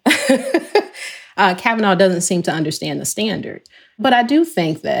stay, Kavanaugh doesn't seem to understand the standard. But I do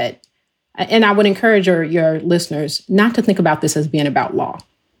think that, and I would encourage your listeners not to think about this as being about law.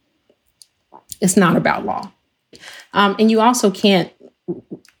 It's not about law. And you also can't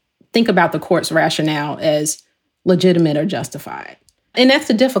think about the court's rationale as legitimate or justified. And that's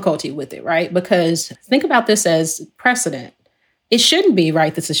the difficulty with it, right? Because think about this as precedent. It shouldn't be,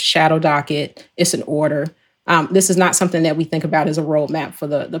 right? This is a shadow docket. It's an order. This is not something that we think about as a roadmap for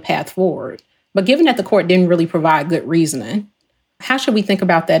the path forward. But given that the court didn't really provide good reasoning, how should we think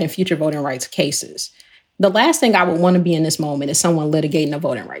about that in future voting rights cases? The last thing I would want to be in this moment is someone litigating a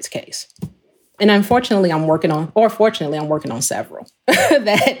voting rights case. And unfortunately, I'm working on several.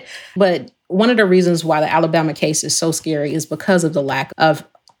 But one of the reasons why the Alabama case is so scary is because of the lack of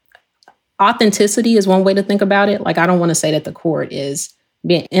authenticity is one way to think about it. Like, I don't want to say that the court is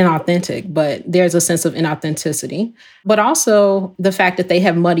being inauthentic, but there's a sense of inauthenticity. But also the fact that they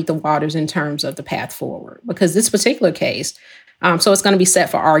have muddied the waters in terms of the path forward. Because this particular case, so it's going to be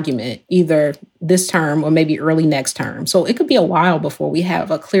set for argument either this term or maybe early next term. So it could be a while before we have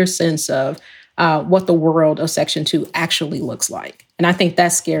a clear sense of what the world of Section 2 actually looks like. And I think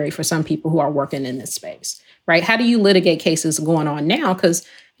that's scary for some people who are working in this space, right? How do you litigate cases going on now? Because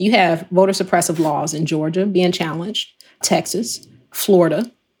you have voter suppressive laws in Georgia being challenged, Texas,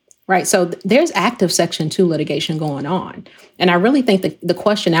 Florida, right? So there's active Section 2 litigation going on. And I really think that the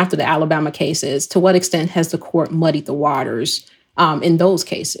question after the Alabama case is, to what extent has the court muddied the waters in those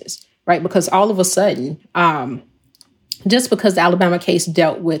cases, right? Because all of a sudden, just because the Alabama case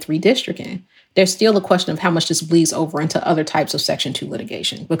dealt with redistricting, there's still a question of how much this bleeds over into other types of Section 2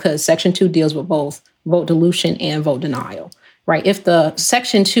 litigation, because Section 2 deals with both vote dilution and vote denial, right? If the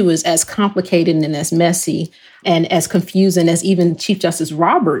Section 2 is as complicated and as messy and as confusing as even Chief Justice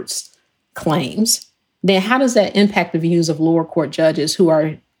Roberts claims, then how does that impact the views of lower court judges who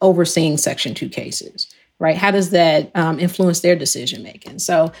are overseeing Section 2 cases, right? How does that influence their decision making?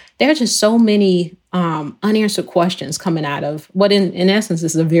 So there are just so many unanswered questions coming out of what in essence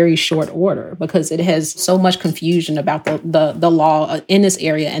is a very short order, because it has so much confusion about the law in this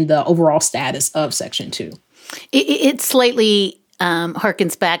area and the overall status of Section 2. It slightly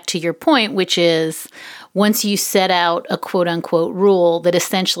harkens back to your point, which is once you set out a quote unquote rule that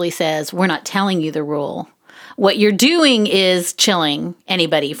essentially says, we're not telling you the rule, what you're doing is chilling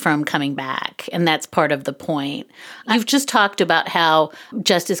anybody from coming back. And that's part of the point. You've just talked about how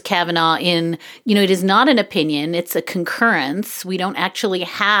Justice Kavanaugh it is not an opinion, it's a concurrence. We don't actually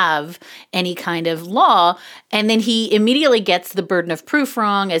have any kind of law. And then he immediately gets the burden of proof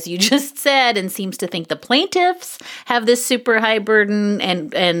wrong, as you just said, and seems to think the plaintiffs have this super high burden.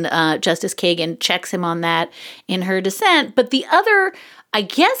 And Justice Kagan checks him on that in her dissent. But the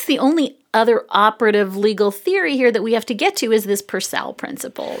only other operative legal theory here that we have to get to is this Purcell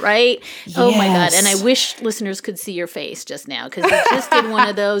principle, right? Yes. Oh my God. And I wish listeners could see your face just now, because you just did one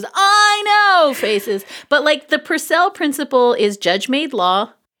of those, I know faces. But like, the Purcell principle is judge-made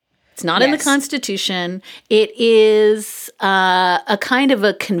law. It's not in the Constitution. It is a kind of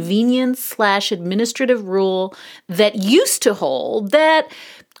a convenience/administrative rule that used to hold that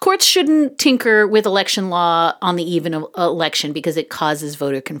courts shouldn't tinker with election law on the eve of an election because it causes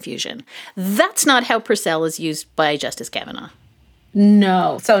voter confusion. That's not how Purcell is used by Justice Kavanaugh.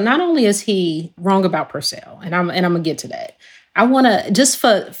 No. So not only is he wrong about Purcell, and I'm going to get to that. I want to, just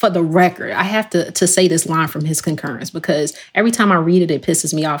for the record, I have to say this line from his concurrence because every time I read it, it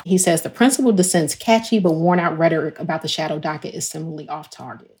pisses me off. He says, the principal dissent's catchy but worn out rhetoric about the shadow docket is similarly off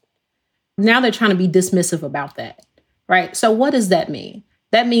target. Now they're trying to be dismissive about that, right? So what does that mean?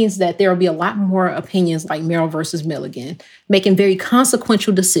 That means that there will be a lot more opinions like Merrill versus Milligan, making very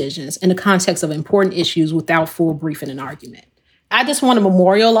consequential decisions in the context of important issues without full briefing and argument. I just want to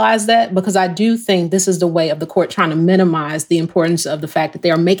memorialize that because I do think this is the way of the court trying to minimize the importance of the fact that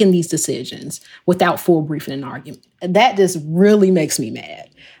they are making these decisions without full briefing and argument. That just really makes me mad.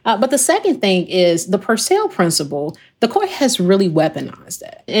 But the second thing is the Purcell principle. The court has really weaponized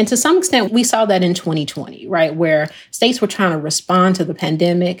that. And to some extent, we saw that in 2020, right, where states were trying to respond to the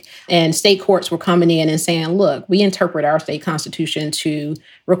pandemic and state courts were coming in and saying, look, we interpret our state constitution to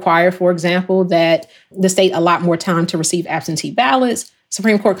require, for example, that the state allot more time to receive absentee ballots.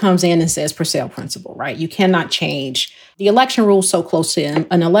 Supreme Court comes in and says Purcell principle, right? You cannot change the election rules so close to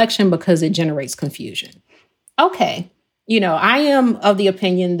an election because it generates confusion. Okay. I am of the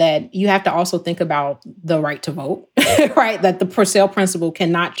opinion that you have to also think about the right to vote, right? That the Purcell principle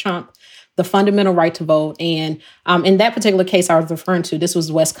cannot trump the fundamental right to vote. And in that particular case I was referring to, this was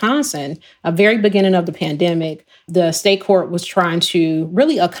Wisconsin, a very beginning of the pandemic. The state court was trying to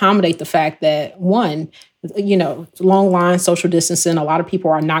really accommodate the fact that, one, long lines, social distancing, a lot of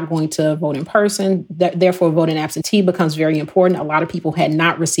people are not going to vote in person. Therefore, voting absentee becomes very important. A lot of people had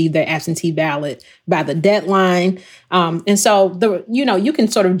not received their absentee ballot by the deadline. And so, you can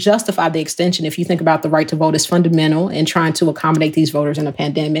sort of justify the extension if you think about the right to vote as fundamental and trying to accommodate these voters in a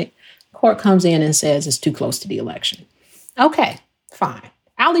pandemic. Court comes in and says it's too close to the election. Okay, fine.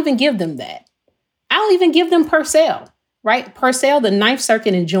 I'll even give them that. I'll even give them Purcell. Right? Purcell, the Ninth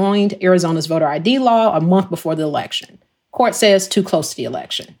Circuit enjoined Arizona's voter ID law a month before the election. Court says too close to the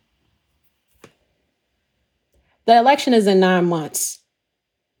election. The election is in 9 months.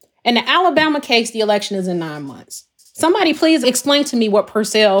 In the Alabama case, the election is in 9 months. Somebody please explain to me what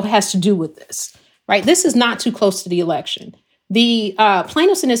Purcell has to do with this, right? This is not too close to the election. The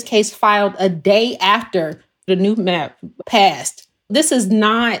plaintiffs in this case filed a day after the new map passed. This is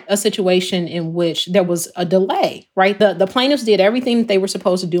not a situation in which there was a delay, right? The plaintiffs did everything that they were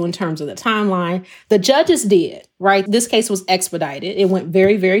supposed to do in terms of the timeline. The judges did, right? This case was expedited. It went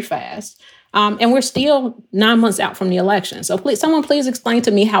very, very fast. And we're still 9 months out from the election. So someone please explain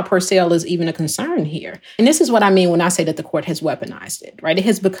to me how Purcell is even a concern here. And this is what I mean when I say that the court has weaponized it, right? It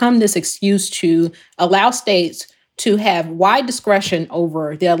has become this excuse to allow states to have wide discretion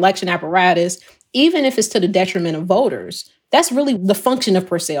over the election apparatus, even if it's to the detriment of voters. That's really the function of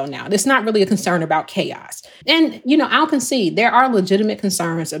Purcell now. It's not really a concern about chaos. And, I'll concede there are legitimate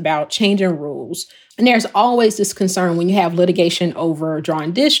concerns about changing rules. And there's always this concern when you have litigation over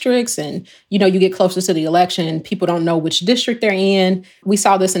drawing districts and, you get closer to the election, people don't know which district they're in. We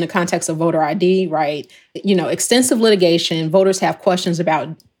saw this in the context of voter ID, right? Extensive litigation. Voters have questions about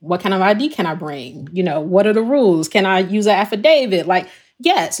what kind of ID can I bring? What are the rules? Can I use an affidavit?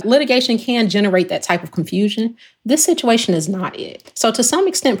 Yes, litigation can generate that type of confusion. This situation is not it. So to some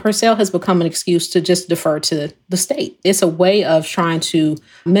extent, Purcell has become an excuse to just defer to the state. It's a way of trying to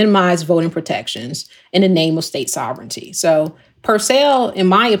minimize voting protections in the name of state sovereignty. So Purcell, in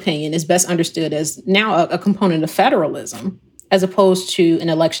my opinion, is best understood as now a component of federalism as opposed to an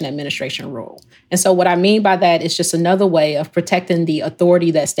election administration rule. And so what I mean by that is just another way of protecting the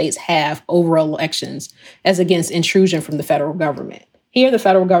authority that states have over elections as against intrusion from the federal government. Here, the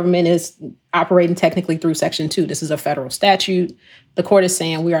federal government is operating technically through Section 2. This is a federal statute. The court is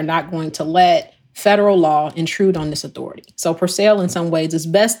saying we are not going to let federal law intrude on this authority. So Purcell, in some ways, is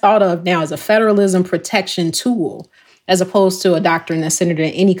best thought of now as a federalism protection tool, as opposed to a doctrine that's centered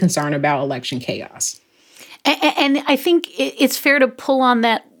in any concern about election chaos. And I think it's fair to pull on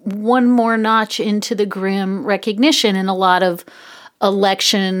that one more notch into the grim recognition in a lot of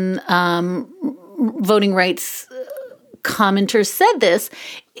election voting rights commenters said this.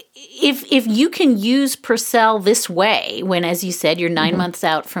 If you can use Purcell this way, when, as you said, you're 9 months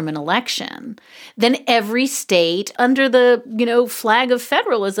out from an election, then every state under the, flag of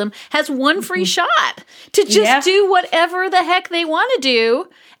federalism has one free shot to just do whatever the heck they want to do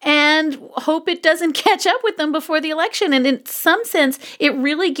and hope it doesn't catch up with them before the election. And in some sense, it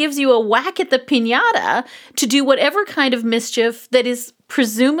really gives you a whack at the piñata to do whatever kind of mischief that is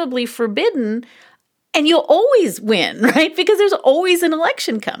presumably forbidden. And you'll always win, right? Because there's always an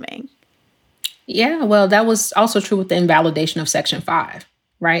election coming. Yeah, well, that was also true with the invalidation of Section 5,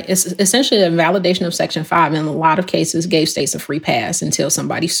 right? It's essentially a validation of Section 5. In a lot of cases, gave states a free pass until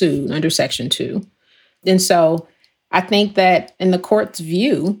somebody sued under Section 2. And so I think that in the court's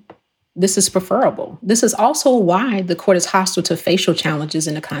view, this is preferable. This is also why the court is hostile to facial challenges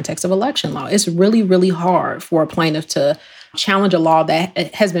in the context of election law. It's really, really hard for a plaintiff to challenge a law that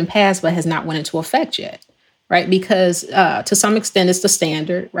has been passed but has not went into effect yet, right? Because to some extent, it's the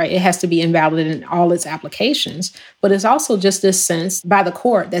standard, right? It has to be invalidated in all its applications. But it's also just this sense by the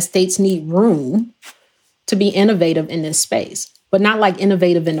court that states need room to be innovative in this space, but not like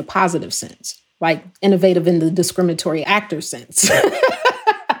innovative in a positive sense, like innovative in the discriminatory actor sense.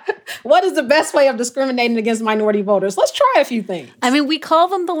 What is the best way of discriminating against minority voters? Let's try a few things. I mean, we call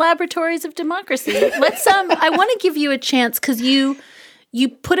them the laboratories of democracy. Let's I want to give you a chance because you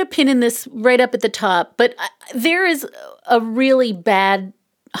put a pin in this right up at the top, but there is a really bad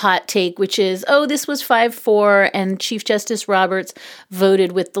hot take, which is, this was 5-4 and Chief Justice Roberts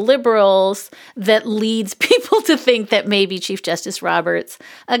voted with the liberals, that leads people to think that maybe Chief Justice Roberts,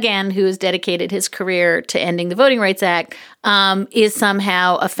 again, who has dedicated his career to ending the Voting Rights Act, is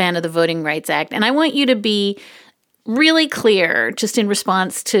somehow a fan of the Voting Rights Act. And I want you to be really clear, just in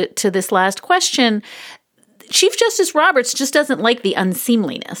response to this last question, Chief Justice Roberts just doesn't like the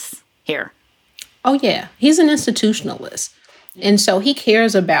unseemliness here. Oh, yeah. He's an institutionalist. And so he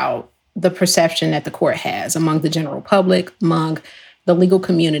cares about the perception that the court has among the general public, among the legal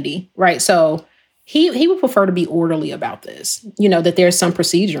community, right? So he would prefer to be orderly about this, that there's some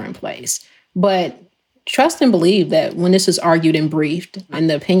procedure in place. But trust and believe that when this is argued and briefed and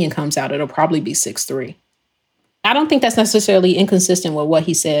the opinion comes out, it'll probably be 6-3. I don't think that's necessarily inconsistent with what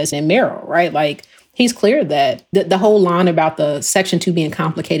he says in Merrill, right? Like, he's clear that the whole line about the Section 2 being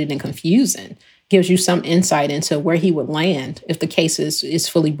complicated and confusing gives you some insight into where he would land if the case is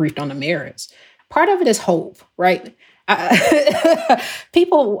fully briefed on the merits. Part of it is hope, right?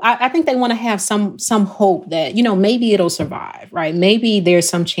 People, I think they want to have some hope that, maybe it'll survive, right? Maybe there's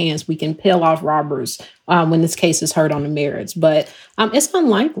some chance we can peel off Roberts when this case is heard on the merits. But it's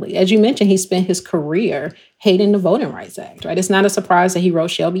unlikely. As you mentioned, he spent his career hating the Voting Rights Act, right? It's not a surprise that he wrote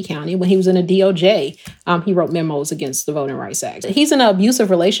Shelby County. When he was in the DOJ, he wrote memos against the Voting Rights Act. He's in an abusive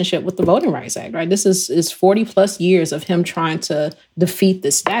relationship with the Voting Rights Act, right? This is 40 plus years of him trying to defeat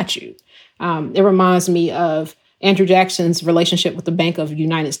this statute. It reminds me of Andrew Jackson's relationship with the Bank of the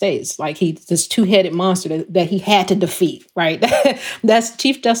United States. Like, he's this two-headed monster that he had to defeat, right? That's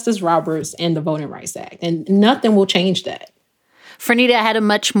Chief Justice Roberts and the Voting Rights Act. And nothing will change that. Fernita had a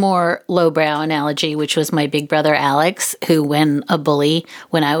much more lowbrow analogy, which was my big brother Alex, who, when a bully,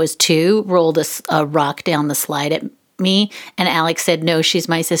 when I was 2, rolled a rock down the slide at me. And Alex said, no, she's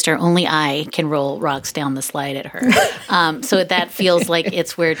my sister. Only I can roll rocks down the slide at her. So that feels like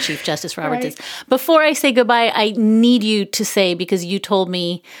it's where Chief Justice Roberts is. Before I say goodbye, I need you to say, because you told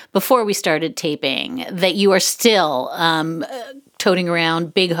me before we started taping that you are still toting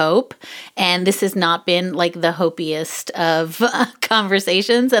around big hope. And this has not been like the hopiest of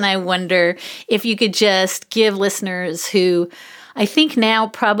conversations. And I wonder if you could just give listeners who I think now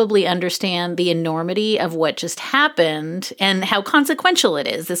probably understand the enormity of what just happened and how consequential it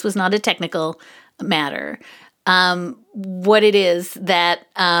is. This was not a technical matter. What it is that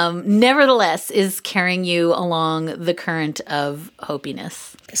nevertheless is carrying you along the current of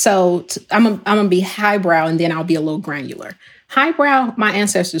hopiness. So I'm going to be highbrow and then I'll be a little granular. Highbrow, my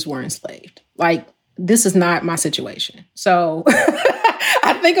ancestors were enslaved. Like, this is not my situation. So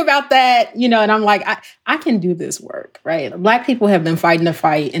I think about that, and I'm like, I can do this work, right? Black people have been fighting the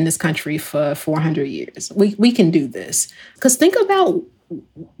fight in this country for 400 years. We can do this. Because think about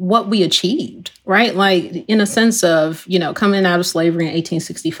what we achieved, right? Like, in a sense of, coming out of slavery in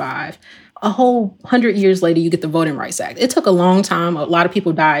 1865, a whole 100 years later, you get the Voting Rights Act. It took a long time. A lot of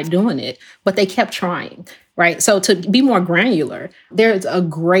people died doing it, but they kept trying. Right. So to be more granular, there's a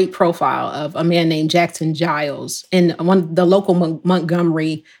great profile of a man named Jackson Giles in the local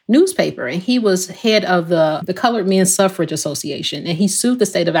Montgomery newspaper. And he was head of the Colored Men's Suffrage Association. And he sued the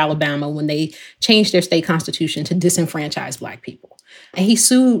state of Alabama when they changed their state constitution to disenfranchise Black people. And he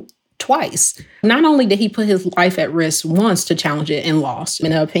sued twice. Not only did he put his life at risk once to challenge it and lost,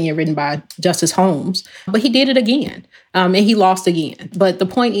 in an opinion written by Justice Holmes, but he did it again. And he lost again. But the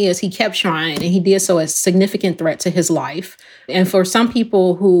point is, he kept trying, and he did so as a significant threat to his life. And for some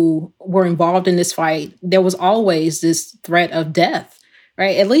people who were involved in this fight, there was always this threat of death.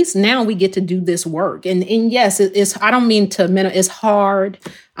 Right? At least now we get to do this work. And yes, it's, I don't mean to, it's hard.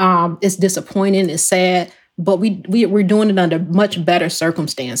 It's disappointing. It's sad. but we're doing it under much better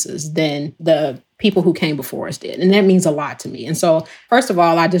circumstances than the people who came before us did. And that means a lot to me. And so, first of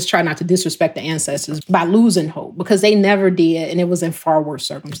all, I just try not to disrespect the ancestors by losing hope, because they never did, and it was in far worse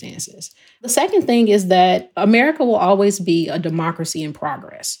circumstances. The second thing is that America will always be a democracy in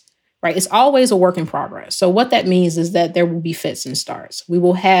progress, right? It's always a work in progress. So what that means is that there will be fits and starts. We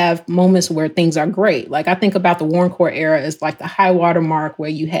will have moments where things are great. Like, I think about the Warren Court era as like the high water mark, where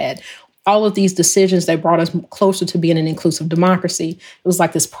you had all of these decisions that brought us closer to being an inclusive democracy. It was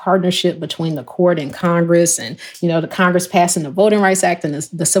like this partnership between the court and Congress, and, the Congress passing the Voting Rights Act and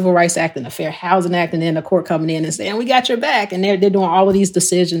the Civil Rights Act and the Fair Housing Act, and then the court coming in and saying, we got your back. And they're doing all of these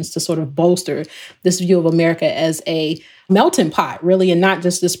decisions to sort of bolster this view of America as a melting pot, really, and not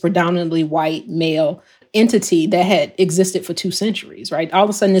just this predominantly white male entity that had existed for 2 centuries, right? All of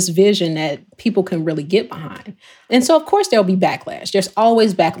a sudden, this vision that people can really get behind. And so, of course, there'll be backlash. There's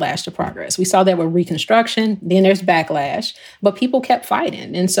always backlash to progress. We saw that with Reconstruction. Then there's backlash, but people kept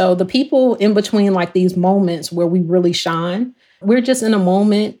fighting. And so the people in between, like these moments where we really shine, we're just in a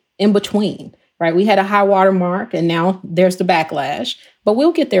moment in between, right? We had a high water mark, and now there's the backlash, but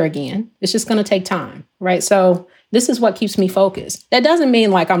we'll get there again. It's just going to take time, right? So this is what keeps me focused. That doesn't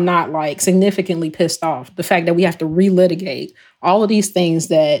mean like I'm not like significantly pissed off. The fact that we have to relitigate all of these things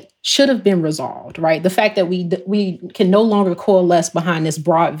that should have been resolved, right? The fact that we can no longer coalesce behind this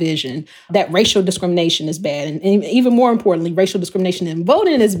broad vision that racial discrimination is bad. And even more importantly, racial discrimination in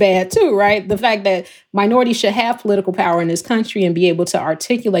voting is bad too, right? The fact that minorities should have political power in this country and be able to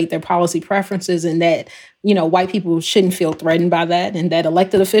articulate their policy preferences, and that, white people shouldn't feel threatened by that, and that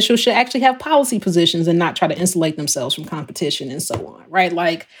elected officials should actually have policy positions and not try to insulate themselves from competition and so on, right?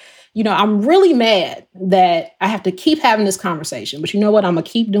 Like, I'm really mad that I have to keep having this conversation, but you know what? I'm going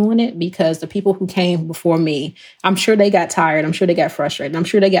to keep doing it, because the people who came before me, I'm sure they got tired. I'm sure they got frustrated. I'm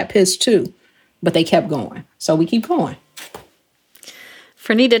sure they got pissed too, but they kept going. So we keep going.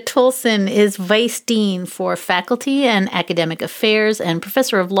 Fernita Tolson is Vice Dean for Faculty and Academic Affairs and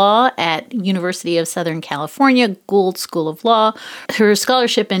Professor of Law at University of Southern California, Gould School of Law. Her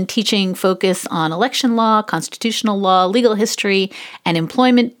scholarship and teaching focus on election law, constitutional law, legal history, and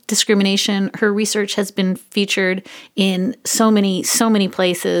employment discrimination. Her research has been featured in so many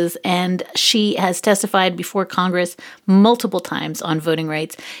places, and she has testified before Congress multiple times on voting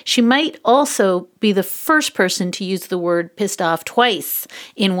rights. She might also be the first person to use the word pissed off twice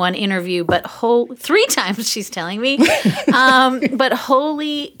in one interview, but 3 times, she's telling me. But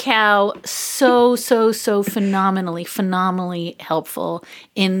holy cow, so phenomenally helpful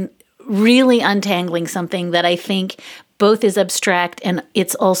in really untangling something that I think both is abstract and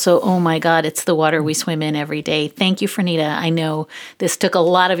it's also, oh my God, it's the water we swim in every day. Thank you, Fernita. I know this took a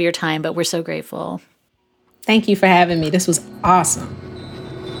lot of your time, but we're so grateful. Thank you for having me. This was awesome.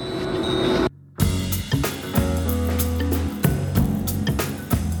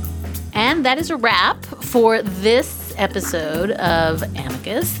 And that is a wrap for this episode of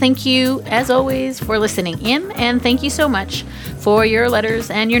Amicus. Thank you, as always, for listening in, and thank you so much for your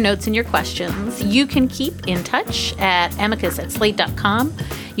letters and your notes and your questions. You can keep in touch at amicus@slate.com.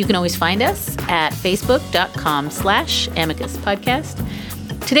 You can always find us at facebook.com/Amicus Podcast.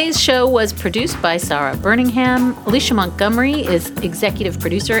 Today's show was produced by Sarah Birmingham. Alicia Montgomery is executive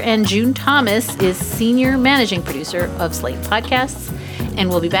producer, and June Thomas is senior managing producer of Slate Podcasts. And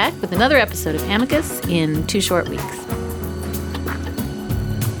we'll be back with another episode of Amicus in 2 short weeks.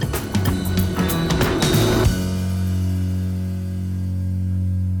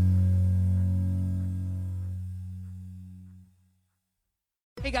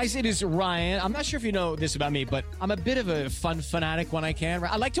 Hey guys, it is Ryan. I'm not sure if you know this about me, but I'm a bit of a fun fanatic when I can.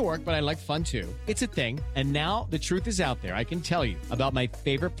 I like to work, but I like fun too. It's a thing. And now the truth is out there. I can tell you about my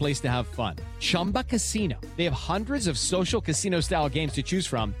favorite place to have fun. Chumba Casino. They have hundreds of social casino style games to choose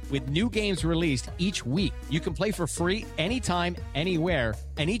from with new games released each week. You can play for free anytime, anywhere.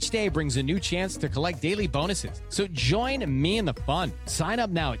 And each day brings a new chance to collect daily bonuses. So join me in the fun. Sign up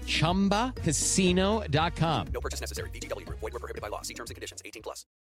now at ChumbaCasino.com. No purchase necessary. VGW. Void where prohibited by law. See terms and conditions. 18+.